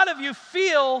know a lot of you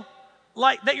feel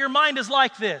like that your mind is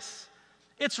like this.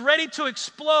 It's ready to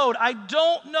explode. I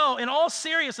don't know, in all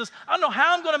seriousness, I don't know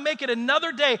how I'm going to make it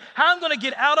another day, how I'm going to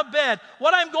get out of bed,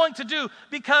 what I'm going to do,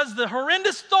 because the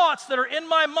horrendous thoughts that are in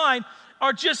my mind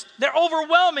are they're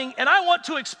overwhelming, and I want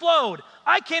to explode.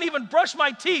 I can't even brush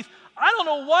my teeth. I don't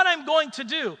know what I'm going to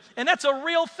do. And that's a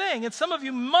real thing. And some of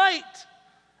you might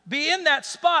be in that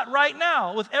spot right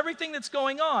now with everything that's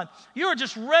going on. You are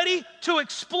just ready to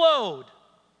explode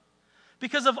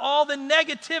because of all the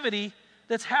negativity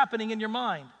that's happening in your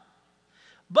mind.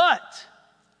 But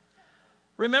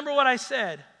remember what I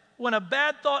said. when a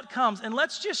bad thought comes, and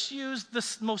let's just use the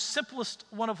most simplest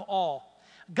one of all.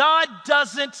 God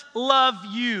doesn't love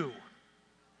you.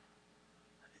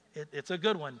 It's a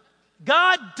good one.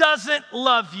 God doesn't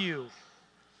love you.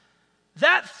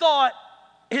 That thought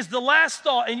is the last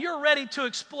thought, and you're ready to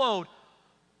explode.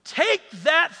 Take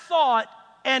that thought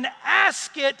and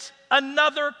ask it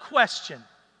another question.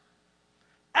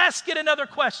 Ask it another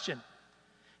question.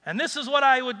 And this is what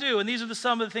I would do, and these are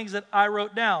some of the things that I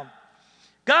wrote down.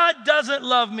 God doesn't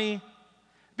love me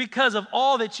because of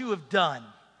all that you have done.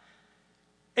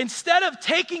 Instead of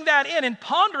taking that in and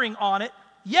pondering on it,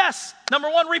 yes, number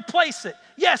one, replace it.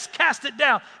 Yes, cast it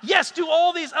down. Yes, do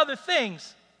all these other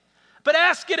things. But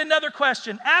ask it another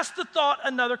question. Ask the thought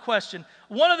another question.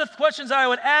 One of the questions I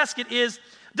would ask it is,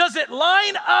 does it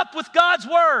line up with God's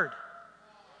word?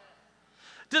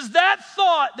 Does that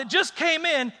thought that just came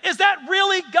in, is that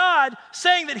really God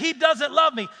saying that he doesn't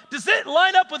love me? Does it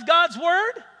line up with God's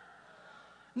word?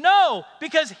 No,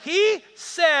 because he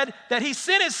said that he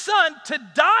sent his son to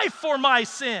die for my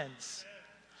sins.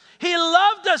 He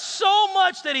loved us so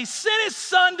much that he sent his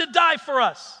son to die for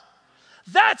us.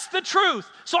 That's the truth.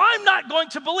 So I'm not going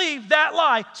to believe that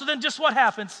lie. So then just what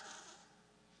happens?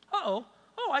 Oh,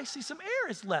 I see some air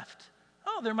is left.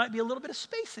 Oh, there might be a little bit of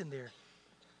space in there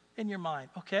in your mind.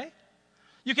 Okay.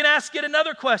 You can ask it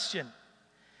another question.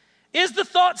 Is the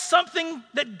thought something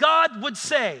that God would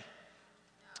say?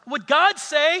 Would God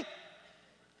say,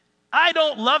 I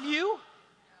don't love you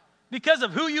because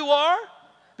of who you are?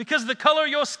 Because of the color of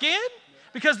your skin?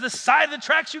 Because of the side of the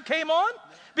tracks you came on?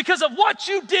 Because of what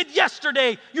you did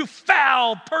yesterday, you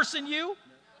foul person, you?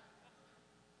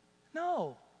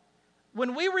 No.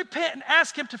 When we repent and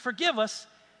ask him to forgive us,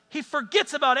 he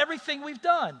forgets about everything we've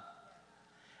done.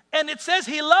 And it says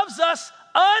he loves us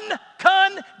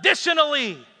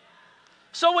unconditionally.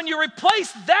 So when you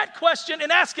replace that question and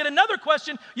ask it another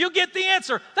question, you get the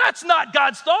answer. That's not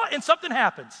God's thought, and something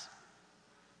happens.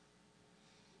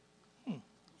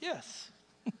 Yes.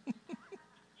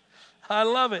 I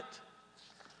love it.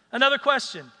 Another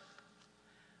question.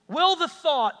 Will the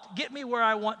thought get me where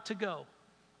I want to go?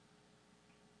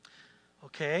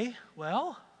 Okay,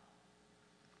 well,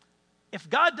 if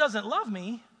God doesn't love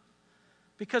me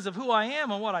because of who I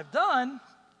am and what I've done,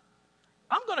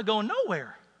 I'm going to go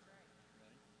nowhere.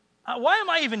 Why am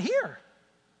I even here?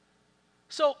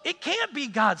 So it can't be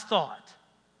God's thought.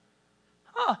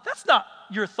 That's not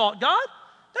your thought, God.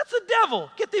 That's the devil.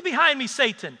 Get thee behind me,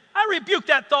 Satan. I rebuke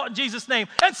that thought in Jesus' name,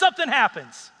 and something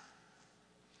happens.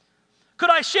 Could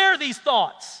I share these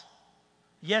thoughts?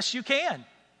 Yes, you can.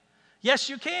 Yes,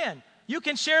 you can. You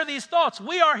can share these thoughts.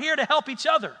 We are here to help each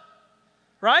other,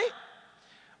 right?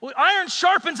 Well, iron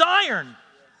sharpens iron.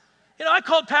 You know, I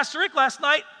called Pastor Rick last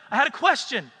night. I had a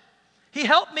question. He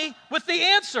helped me with the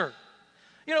answer.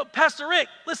 You know, Pastor Rick,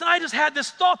 listen, I just had this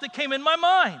thought that came in my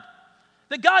mind,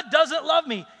 that God doesn't love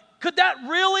me. Could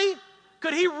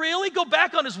he really go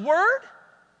back on his word?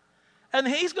 And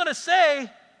he's going to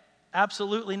say,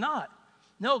 absolutely not.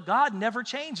 No, God never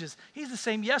changes. He's the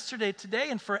same yesterday, today,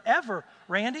 and forever,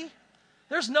 Randy.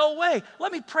 There's no way.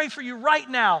 Let me pray for you right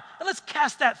now, and let's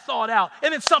cast that thought out,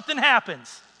 and then something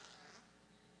happens.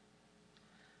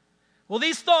 Will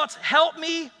these thoughts help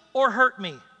me or hurt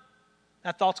me?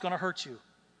 That thought's going to hurt you.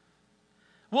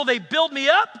 Will they build me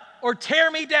up or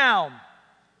tear me down?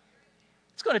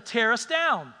 It's going to tear us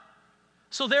down.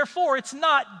 So therefore, it's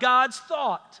not God's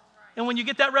thought. And when you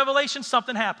get that revelation,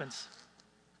 something happens.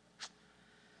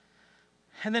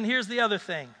 And then here's the other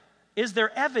thing. Is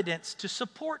there evidence to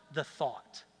support the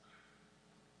thought?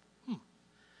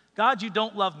 God, you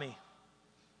don't love me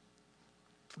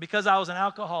because I was an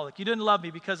alcoholic. You didn't love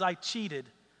me because I cheated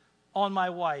on my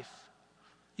wife.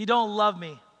 You don't love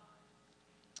me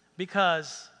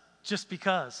just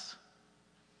because.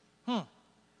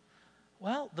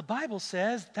 Well, the Bible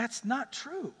says that's not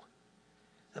true.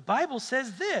 The Bible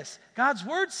says this. God's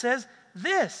word says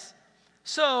this.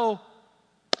 So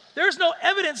there's no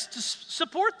evidence to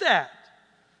support that,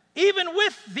 even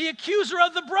with the accuser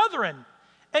of the brethren.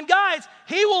 And guys,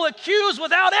 he will accuse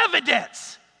without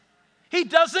evidence. He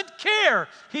doesn't care.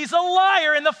 He's a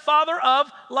liar and the father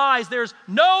of lies. There's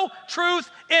no truth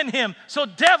in him. So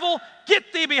devil,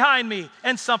 get thee behind me.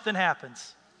 And something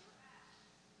happens.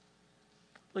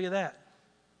 Look at that.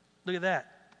 Look at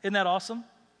that. Isn't that awesome?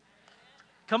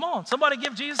 Come on, somebody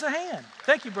give Jesus a hand.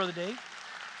 Thank you, Brother Dave.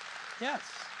 Yes.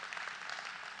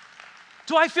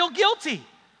 Do I feel guilty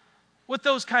with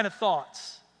those kind of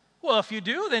thoughts? Well, if you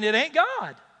do, then it ain't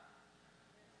God.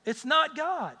 It's not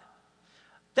God.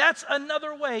 That's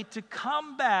another way to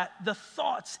combat the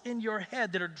thoughts in your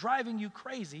head that are driving you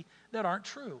crazy that aren't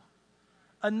true.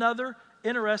 another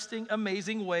interesting,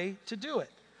 amazing way to do it.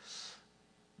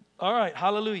 All right,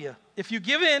 hallelujah. If you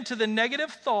give in to the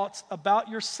negative thoughts about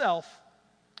yourself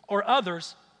or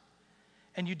others,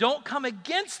 and you don't come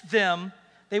against them,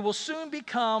 they will soon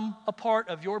become a part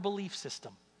of your belief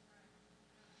system.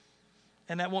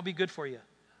 And that won't be good for you.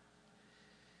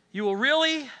 You will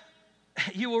really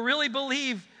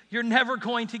believe you're never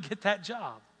going to get that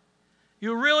job.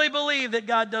 You'll really believe that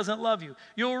God doesn't love you.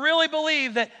 You'll really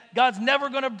believe that God's never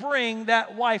going to bring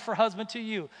that wife or husband to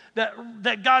you.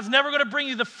 That God's never going to bring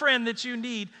you the friend that you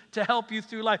need to help you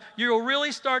through life. You'll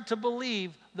really start to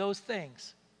believe those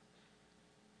things.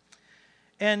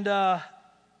 And I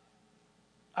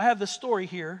have the story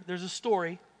here. There's a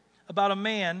story about a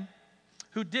man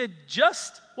who did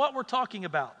just what we're talking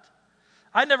about.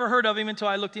 I never heard of him until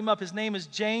I looked him up. His name is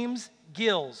James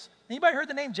Gills. Anybody heard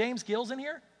the name James Gills in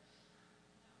here?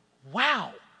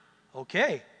 Wow.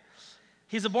 Okay.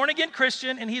 He's a born-again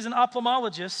Christian, and he's an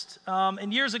ophthalmologist.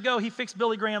 And years ago, he fixed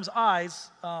Billy Graham's eyes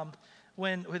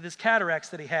with his cataracts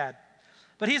that he had.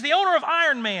 But he's the owner of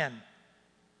Ironman.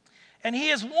 And he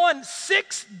has won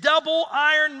 6 double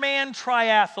Ironman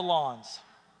triathlons.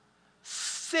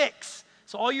 6.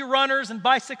 So all you runners and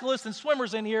bicyclists and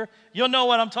swimmers in here, you'll know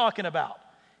what I'm talking about.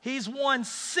 He's won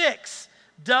 6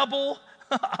 double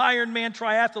Ironman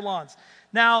triathlons.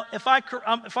 Now, if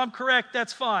I'm correct,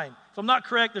 that's fine. If I'm not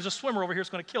correct, there's a swimmer over here who's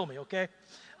going to kill me, okay?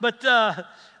 But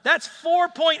that's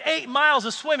 4.8 miles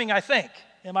of swimming, I think.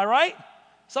 Am I right?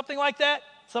 Something like that?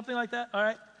 Something like that? All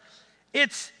right.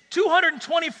 It's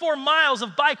 224 miles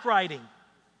of bike riding.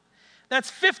 That's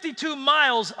 52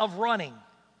 miles of running.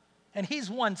 And he's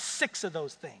won 6 of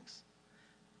those things.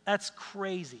 That's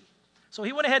crazy. So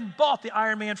he went ahead and bought the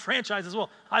Ironman franchise as well.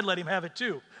 I'd let him have it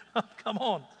too. Come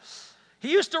on.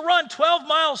 He used to run 12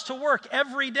 miles to work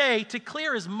every day to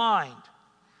clear his mind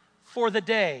for the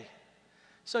day.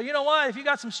 So you know what? If you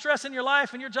got some stress in your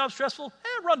life and your job's stressful,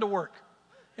 run to work.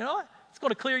 You know, it's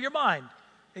going to clear your mind.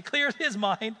 It clears his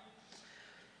mind.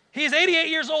 He's 88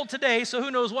 years old today, so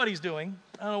who knows what he's doing.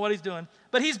 I don't know what he's doing.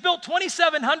 But he's built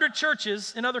 2,700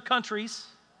 churches in other countries.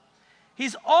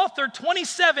 He's authored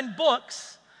 27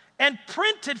 books and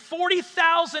printed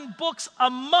 40,000 books a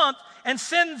month and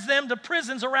sends them to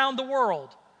prisons around the world.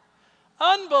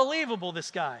 Unbelievable,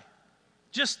 this guy.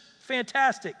 Just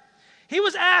fantastic. He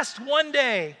was asked one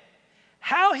day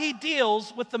how he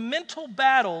deals with the mental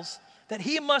battles that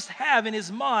he must have in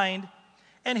his mind,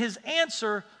 and his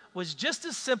answer was just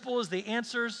as simple as the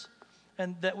answers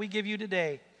that we give you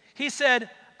today. He said,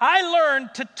 I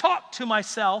learned to talk to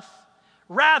myself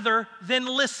rather than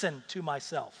listen to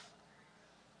myself.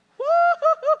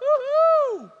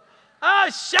 Woo-hoo-hoo-hoo-hoo. I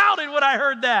shouted when I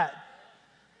heard that.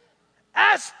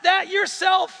 Ask that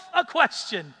yourself a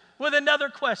question with another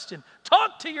question.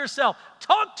 Talk to yourself.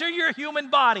 Talk to your human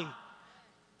body.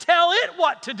 Tell it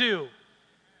what to do.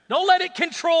 Don't let it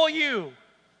control you.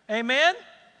 Amen?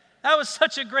 That was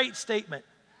such a great statement.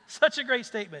 Such a great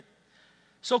statement.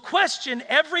 So question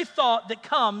every thought that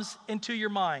comes into your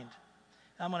mind.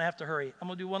 I'm going to have to hurry. I'm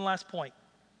going to do one last point.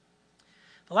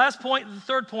 The last point, the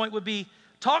third point would be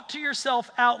talk to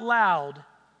yourself out loud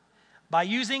by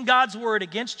using God's word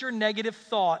against your negative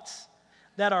thoughts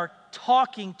that are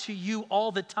talking to you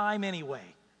all the time anyway.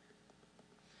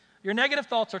 Your negative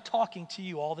thoughts are talking to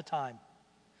you all the time,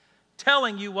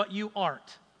 telling you what you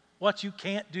aren't, what you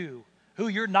can't do, who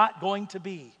you're not going to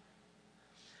be.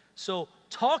 So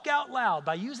talk out loud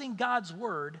by using God's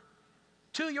word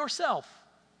to yourself.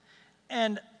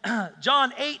 And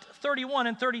John 8:31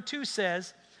 and 32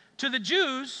 says, to the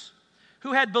Jews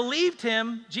who had believed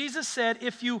him, Jesus said,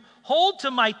 if you hold to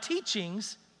my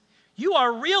teachings, you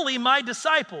are really my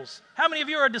disciples. How many of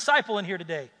you are a disciple in here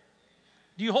today?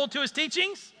 Do you hold to his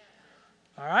teachings?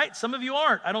 All right, some of you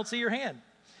aren't. I don't see your hand.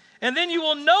 And then you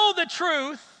will know the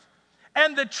truth,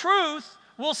 and the truth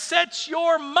will set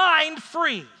your mind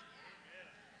free.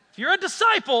 If you're a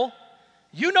disciple,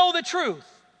 you know the truth.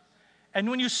 And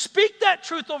when you speak that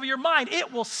truth over your mind,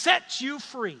 it will set you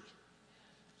free.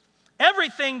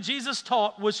 Everything Jesus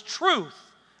taught was truth,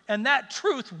 and that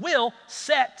truth will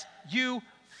set you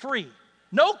free.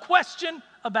 No question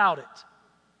about it.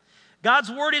 God's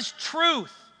word is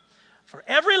truth. For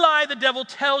every lie the devil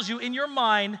tells you in your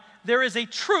mind, there is a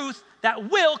truth that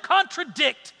will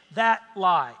contradict that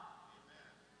lie.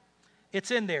 It's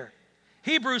in there.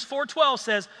 Hebrews 4:12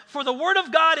 says, for the word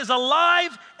of God is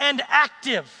alive and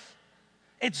active.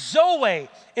 It's Zoe,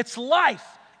 it's life,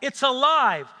 it's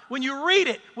alive. When you read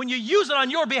it, when you use it on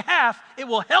your behalf, it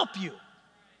will help you.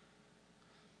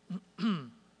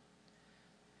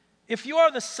 If you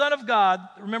are the Son of God,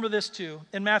 remember this too,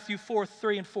 in Matthew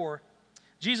 4:3 and 4,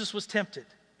 Jesus was tempted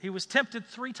He was tempted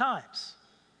 3 times.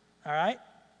 All right?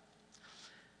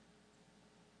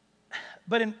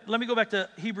 But let me go back to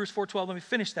Hebrews 4:12. Let me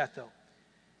finish that, though.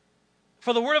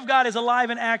 For the word of God is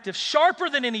alive and active, sharper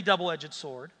than any double-edged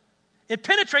sword. It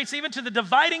penetrates even to the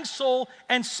dividing soul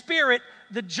and spirit,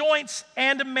 the joints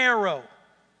and marrow.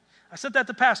 I sent that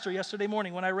to Pastor yesterday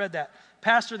morning when I read that.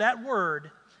 Pastor, that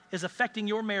word is affecting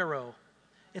your marrow.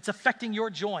 It's affecting your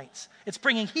joints. It's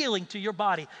bringing healing to your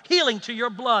body, healing to your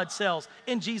blood cells.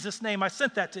 In Jesus' name, I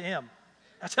sent that to him.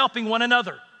 That's helping one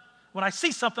another. When I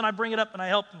see something, I bring it up and I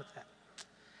help them with that.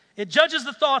 It judges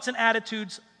the thoughts and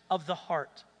attitudes of the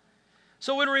heart.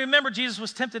 So when we remember Jesus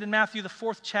was tempted in Matthew, the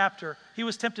 4th chapter, he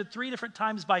was tempted 3 different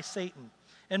times by Satan.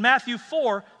 In Matthew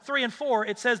 4:3 and 4,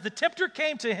 it says, the tempter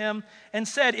came to him and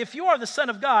said, if you are the Son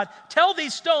of God, tell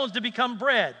these stones to become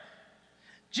bread.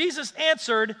 Jesus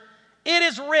answered, it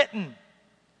is written.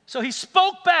 So he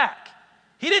spoke back.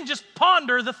 He didn't just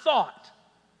ponder the thought.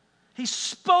 He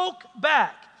spoke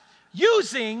back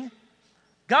using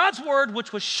God's word,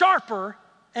 which was sharper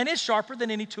and is sharper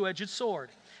than any two-edged sword.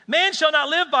 Man shall not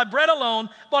live by bread alone,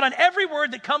 but on every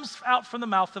word that comes out from the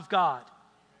mouth of God.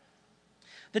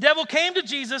 The devil came to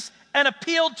Jesus and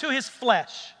appealed to his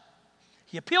flesh.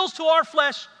 He appeals to our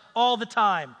flesh all the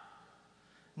time.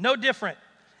 No different.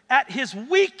 At his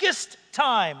weakest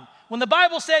time, when the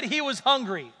Bible said he was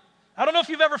hungry. I don't know if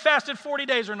you've ever fasted 40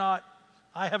 days or not.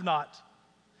 I have not.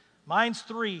 Mine's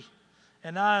 3.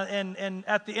 And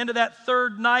at the end of that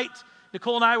 3rd night,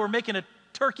 Nicole and I were making a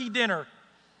turkey dinner.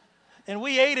 And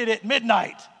we ate it at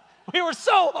midnight. We were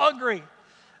so hungry.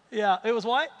 Yeah, it was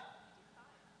what?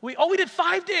 We did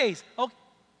 5 days. Oh,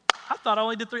 I thought I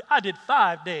only did 3. I did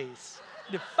 5 days.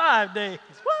 I did 5 days.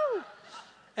 Woo!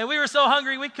 And we were so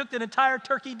hungry, we cooked an entire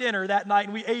turkey dinner that night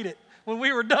and we ate it. When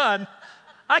we were done,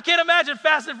 I can't imagine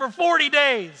fasting for 40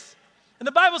 days. And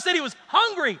the Bible said he was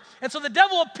hungry. And so the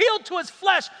devil appealed to his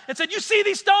flesh and said, you see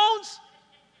these stones?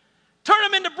 Turn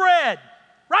them into bread.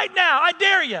 Right now, I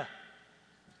dare you.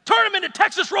 Turn them into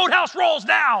Texas Roadhouse rolls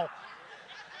now.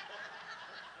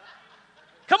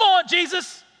 Come on,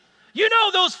 Jesus. You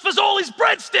know those Fazoli's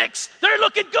breadsticks. They're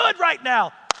looking good right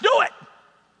now. Do it.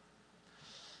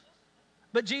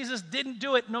 But Jesus didn't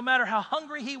do it no matter how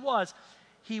hungry he was.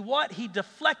 He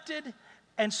deflected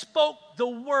and spoke the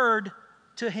word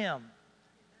to him.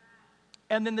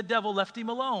 And then the devil left him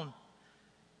alone.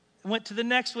 Went to the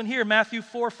next one here, Matthew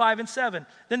 4:5 and 7.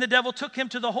 Then the devil took him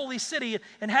to the holy city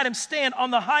and had him stand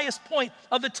on the highest point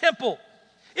of the temple.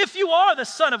 If you are the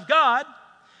Son of God,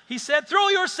 he said, throw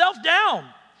yourself down.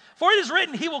 For it is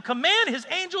written, he will command his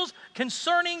angels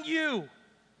concerning you.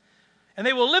 And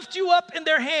they will lift you up in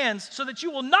their hands so that you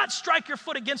will not strike your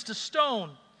foot against a stone.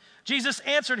 Jesus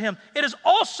answered him, it is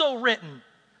also written.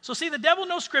 So see, the devil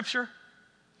knows Scripture.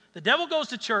 The devil goes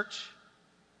to church.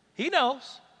 He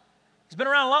knows. He's been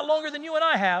around a lot longer than you and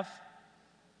I have.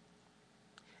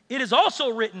 It is also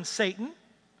written, Satan.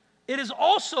 It is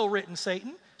also written,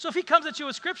 Satan. So if he comes at you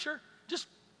with Scripture, just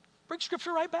bring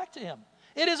Scripture right back to him.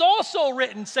 It is also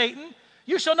written, Satan,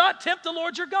 you shall not tempt the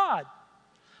Lord your God.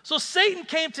 So Satan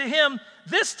came to him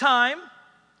this time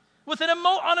with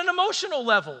on an emotional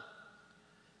level.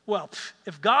 Well,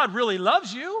 if God really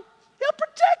loves you, he'll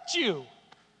protect you.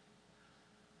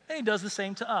 And he does the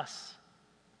same to us.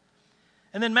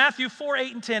 And then Matthew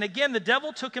 4:8 and 10, again, the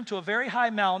devil took him to a very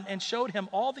high mountain and showed him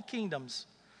all the kingdoms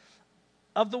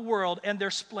of the world and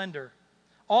their splendor.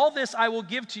 All this I will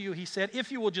give to you, he said,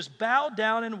 if you will just bow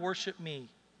down and worship me.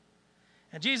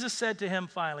 And Jesus said to him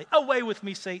finally, away with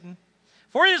me, Satan,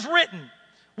 for it is written,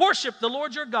 worship the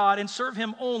Lord your God and serve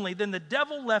him only. Then the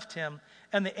devil left him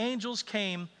and the angels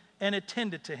came and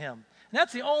attended to him. And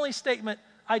that's the only statement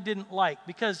I didn't like,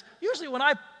 because usually when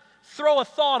I throw a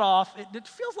thought off, it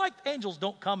feels like angels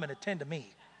don't come and attend to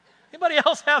me. Anybody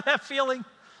else have that feeling?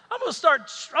 I'm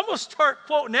gonna start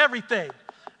quoting everything.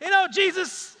 You know,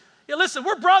 Jesus, listen,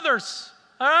 we're brothers,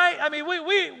 all right? I mean,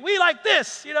 we like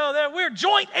this, we're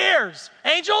joint heirs.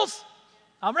 Angels,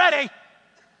 I'm ready.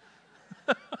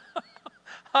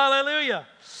 Hallelujah.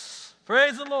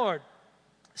 Praise the Lord.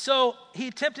 So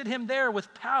he tempted him there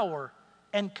with power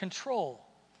and control,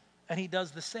 and he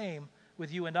does the same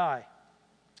with you and I.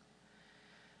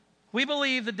 We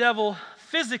believe the devil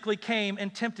physically came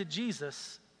and tempted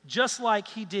Jesus just like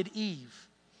he did Eve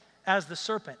as the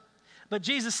serpent. But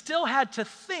Jesus still had to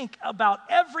think about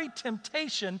every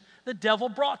temptation the devil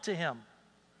brought to him.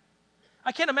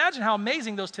 I can't imagine how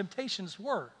amazing those temptations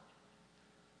were.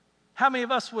 How many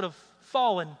of us would have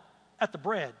fallen at the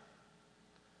bread?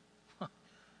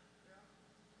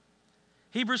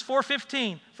 Hebrews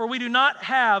 4:15, for we do not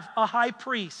have a high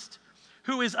priest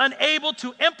who is unable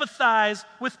to empathize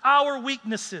with our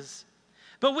weaknesses,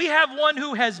 But we have one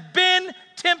who has been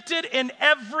tempted in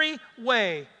every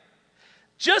way,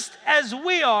 just as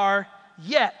we are,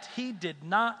 yet he did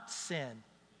not sin.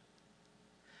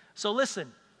 So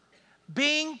listen,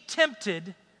 being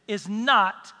tempted is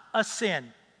not a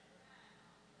sin.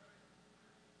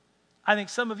 I think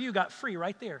some of you got free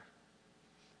right there.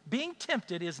 Being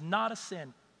tempted is not a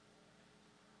sin.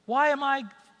 Why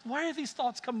are these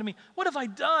thoughts coming to me? What have I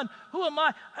done? Who am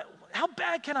I? How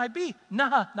bad can I be?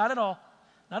 Nah, not at all.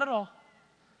 Not at all.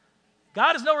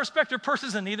 God is no respecter of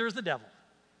persons, and neither is the devil.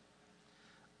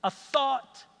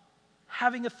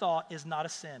 Having a thought is not a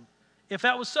sin. If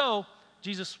that was so,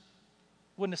 Jesus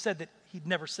wouldn't have said that he'd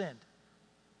never sinned.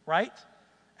 Right?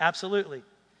 Absolutely.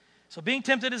 So being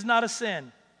tempted is not a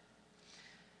sin.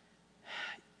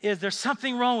 Is there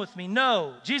something wrong with me?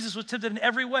 No. Jesus was tempted in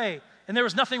every way, and there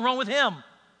was nothing wrong with him.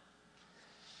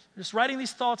 Just writing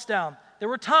these thoughts down. There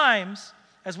were times,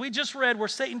 as we just read, where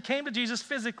Satan came to Jesus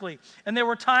physically, and there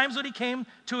were times when he came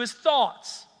to his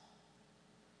thoughts.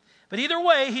 But either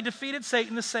way, he defeated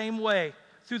Satan the same way,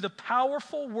 through the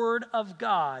powerful word of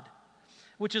God,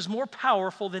 which is more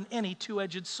powerful than any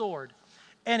two-edged sword.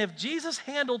 And if Jesus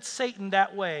handled Satan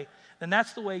that way, then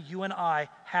that's the way you and I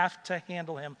have to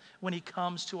handle him when he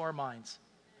comes to our minds.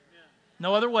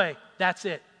 No other way. That's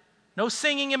it. No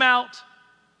singing him out.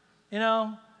 You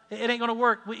know, it ain't going to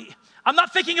work. I'm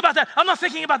not thinking about that. I'm not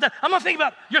thinking about that. I'm not thinking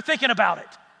about it. You're thinking about it.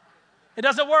 It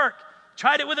doesn't work.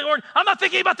 Tried it with the orange. I'm not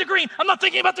thinking about the green. I'm not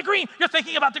thinking about the green. You're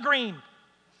thinking about the green.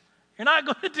 You're not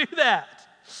going to do that.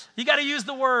 You got to use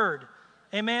the word.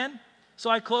 Amen? So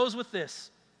I close with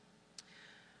this.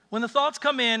 When the thoughts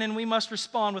come in and we must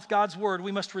respond with God's word,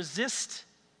 we must resist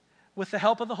with the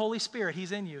help of the Holy Spirit.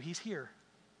 He's in you. He's here.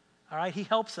 All right? He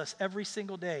helps us every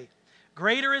single day.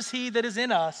 Greater is he that is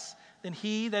in us than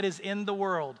he that is in the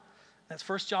world. That's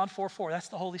 1 John 4:4. That's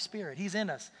the Holy Spirit. He's in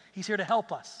us. He's here to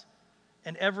help us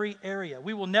in every area.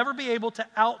 We will never be able to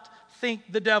outthink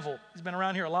the devil. He's been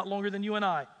around here a lot longer than you and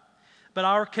I. But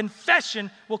our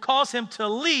confession will cause him to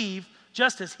leave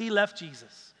just as he left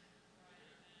Jesus.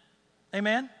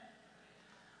 Amen?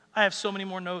 I have so many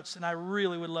more notes, and I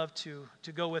really would love to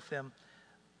go with them.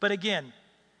 But again,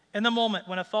 in the moment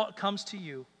when a thought comes to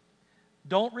you,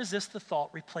 don't resist the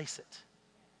thought, replace it.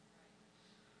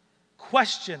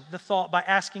 Question the thought by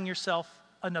asking yourself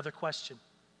another question.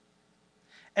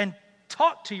 And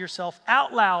talk to yourself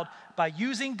out loud by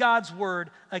using God's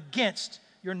word against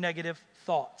your negative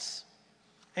thoughts.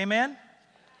 Amen?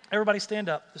 Everybody stand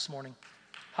up this morning.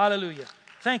 Hallelujah.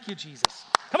 Thank you, Jesus.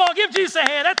 Come on, give Jesus a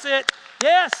hand. That's it.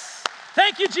 Yes.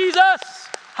 Thank you, Jesus.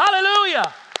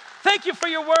 Hallelujah. Thank you for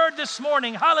your word this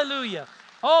morning. Hallelujah.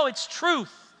 Oh, it's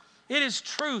truth. It is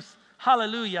truth.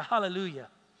 Hallelujah. Hallelujah.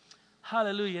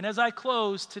 Hallelujah. And as I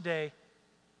close today,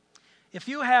 if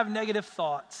you have negative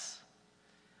thoughts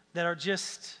that are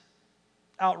just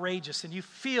outrageous and you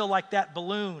feel like that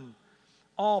balloon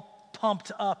all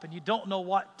pumped up and you don't know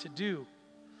what to do,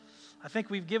 I think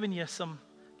we've given you some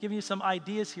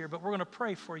ideas here, but we're going to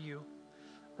pray for you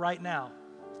right now.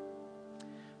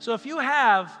 So if you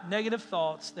have negative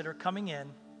thoughts that are coming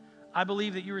in, I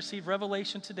believe that you receive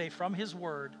revelation today from his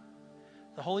word.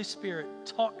 The Holy Spirit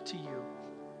talk to you.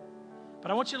 But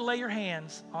I want you to lay your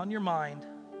hands on your mind,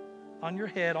 on your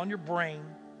head, on your brain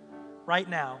right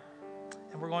now,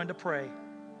 and we're going to pray.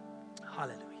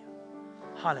 Hallelujah.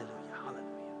 Hallelujah. Hallelujah.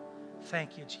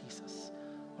 Thank you, Jesus.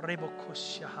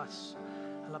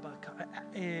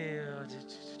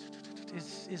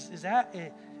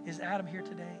 Is Adam here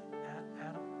today?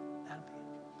 Adam.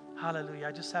 Hallelujah.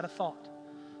 I just had a thought.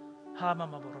 I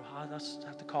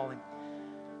have to call him.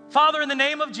 Father, in the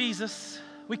name of Jesus,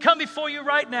 we come before you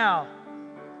right now.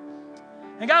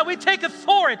 And God, we take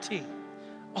authority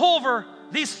over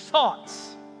these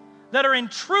thoughts that are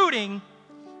intruding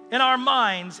in our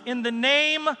minds in the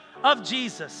name of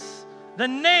Jesus. The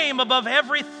name above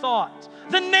every thought.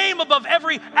 The name above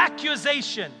every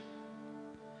accusation.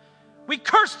 We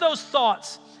curse those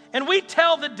thoughts and we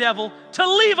tell the devil to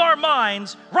leave our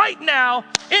minds right now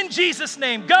in Jesus'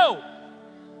 name. Go.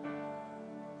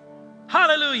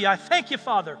 Hallelujah. I thank you,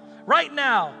 Father, right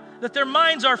now that their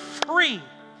minds are free.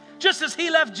 Just as he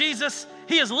left Jesus,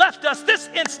 he has left us this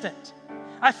instant.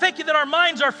 I thank you that our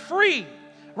minds are free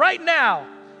right now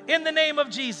in the name of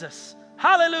Jesus.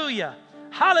 Hallelujah.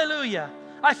 Hallelujah.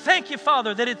 I thank you,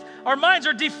 Father, that our minds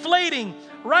are deflating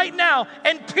right now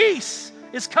and peace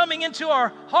is coming into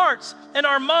our hearts and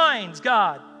our minds,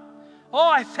 God. Oh,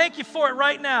 I thank you for it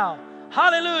right now.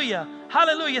 Hallelujah.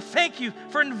 Hallelujah. Thank you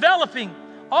for enveloping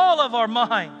all of our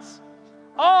minds,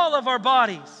 all of our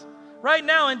bodies right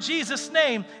now in Jesus'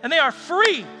 name. And they are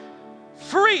free,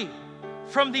 free,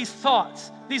 from these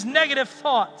thoughts, these negative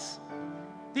thoughts,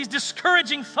 these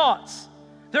discouraging thoughts.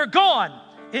 They're gone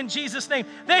in Jesus' name.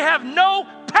 They have no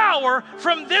power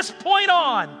from this point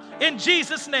on in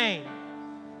Jesus' name.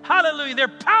 Hallelujah. They're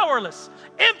powerless,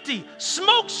 empty,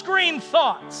 smokescreen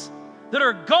thoughts that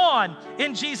are gone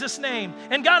in Jesus' name.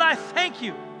 And God, I thank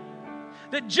you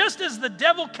that just as the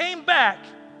devil came back,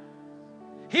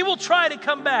 he will try to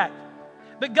come back.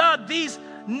 But God, these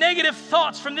negative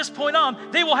thoughts from this point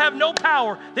on, they will have no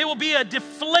power. They will be a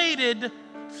deflated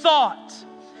thought.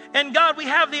 And God, we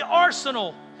have the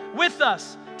arsenal with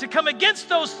us to come against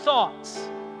those thoughts.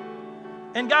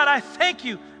 And God, I thank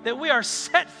you that we are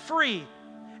set free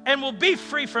and will be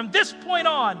free from this point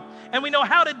on. And we know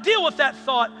how to deal with that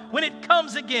thought when it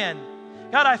comes again.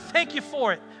 God, I thank you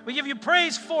for it. We give you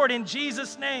praise for it in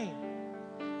Jesus' name.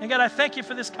 And God, I thank you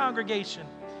for this congregation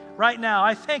right now.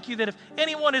 I thank you that if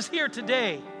anyone is here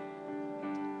today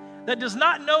that does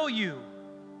not know you,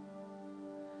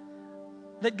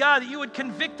 that God, that you would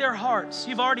convict their hearts.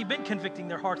 You've already been convicting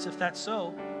their hearts if that's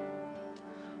so.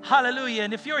 Hallelujah.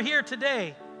 And if you're here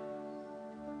today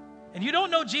and you don't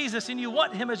know Jesus and you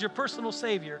want him as your personal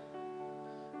Savior,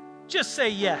 just say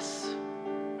yes.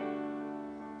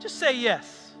 Just say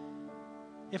yes.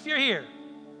 If you're here,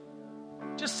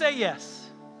 just say yes.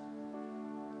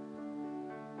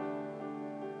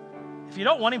 If you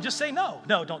don't want him, just say no.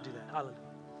 No, don't do that. Hallelujah.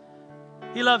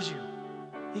 He loves you.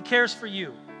 He cares for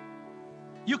you.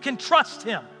 You can trust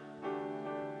him.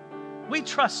 We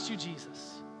trust you,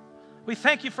 Jesus. We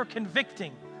thank you for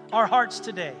convicting our hearts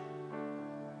today.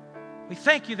 We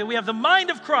thank you that we have the mind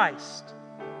of Christ,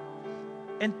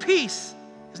 and peace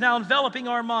is now enveloping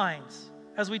our minds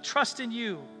as we trust in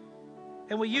you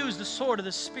and we use the sword of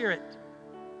the Spirit,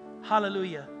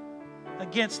 hallelujah,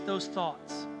 against those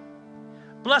thoughts.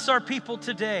 Bless our people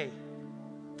today.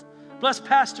 Bless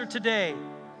Pastor today,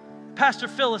 Pastor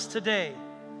Phyllis today.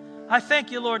 I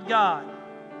thank you, Lord God,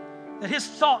 that his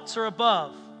thoughts are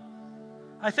above.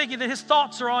 I thank you that his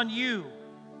thoughts are on you.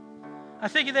 I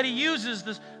thank you that he uses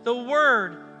the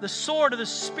word, the sword of the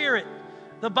Spirit,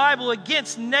 the Bible,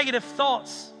 against negative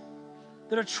thoughts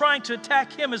that are trying to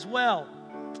attack him as well.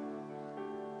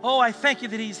 Oh, I thank you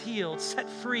that he's healed, set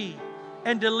free,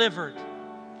 and delivered.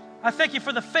 I thank you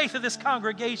for the faith of this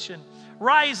congregation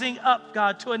rising up,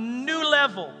 God, to a new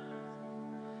level.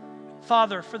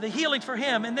 Father, for the healing for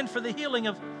him and then for the healing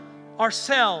of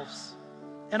ourselves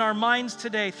and our minds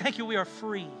today. Thank you, we are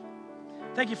free.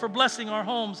 Thank you for blessing our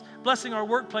homes, blessing our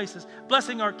workplaces,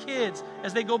 blessing our kids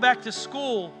as they go back to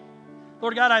school.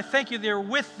 Lord God, I thank you they're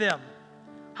with them.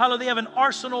 Hallelujah, they have an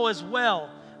arsenal as well.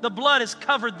 The blood has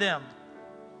covered them.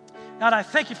 God, I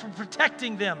thank you for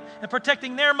protecting them and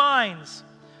protecting their minds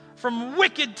from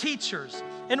wicked teachers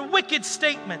and wicked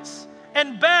statements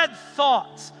and bad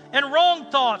thoughts and wrong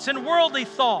thoughts and worldly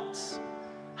thoughts.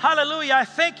 Hallelujah, I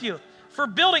thank you for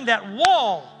building that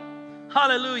wall.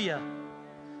 Hallelujah,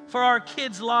 for our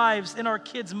kids' lives and our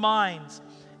kids' minds.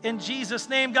 In Jesus'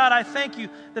 name, God, I thank you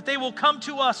that they will come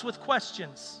to us with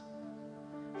questions.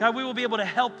 God, we will be able to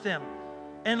help them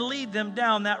and lead them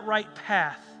down that right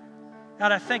path.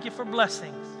 God, I thank you for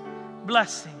blessings,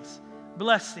 blessings,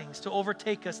 blessings to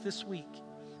overtake us this week.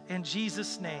 In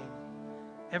Jesus' name.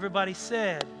 Everybody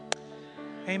said,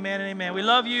 amen and amen. We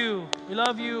love you. We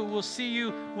love you. We'll see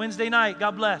you Wednesday night.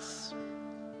 God bless.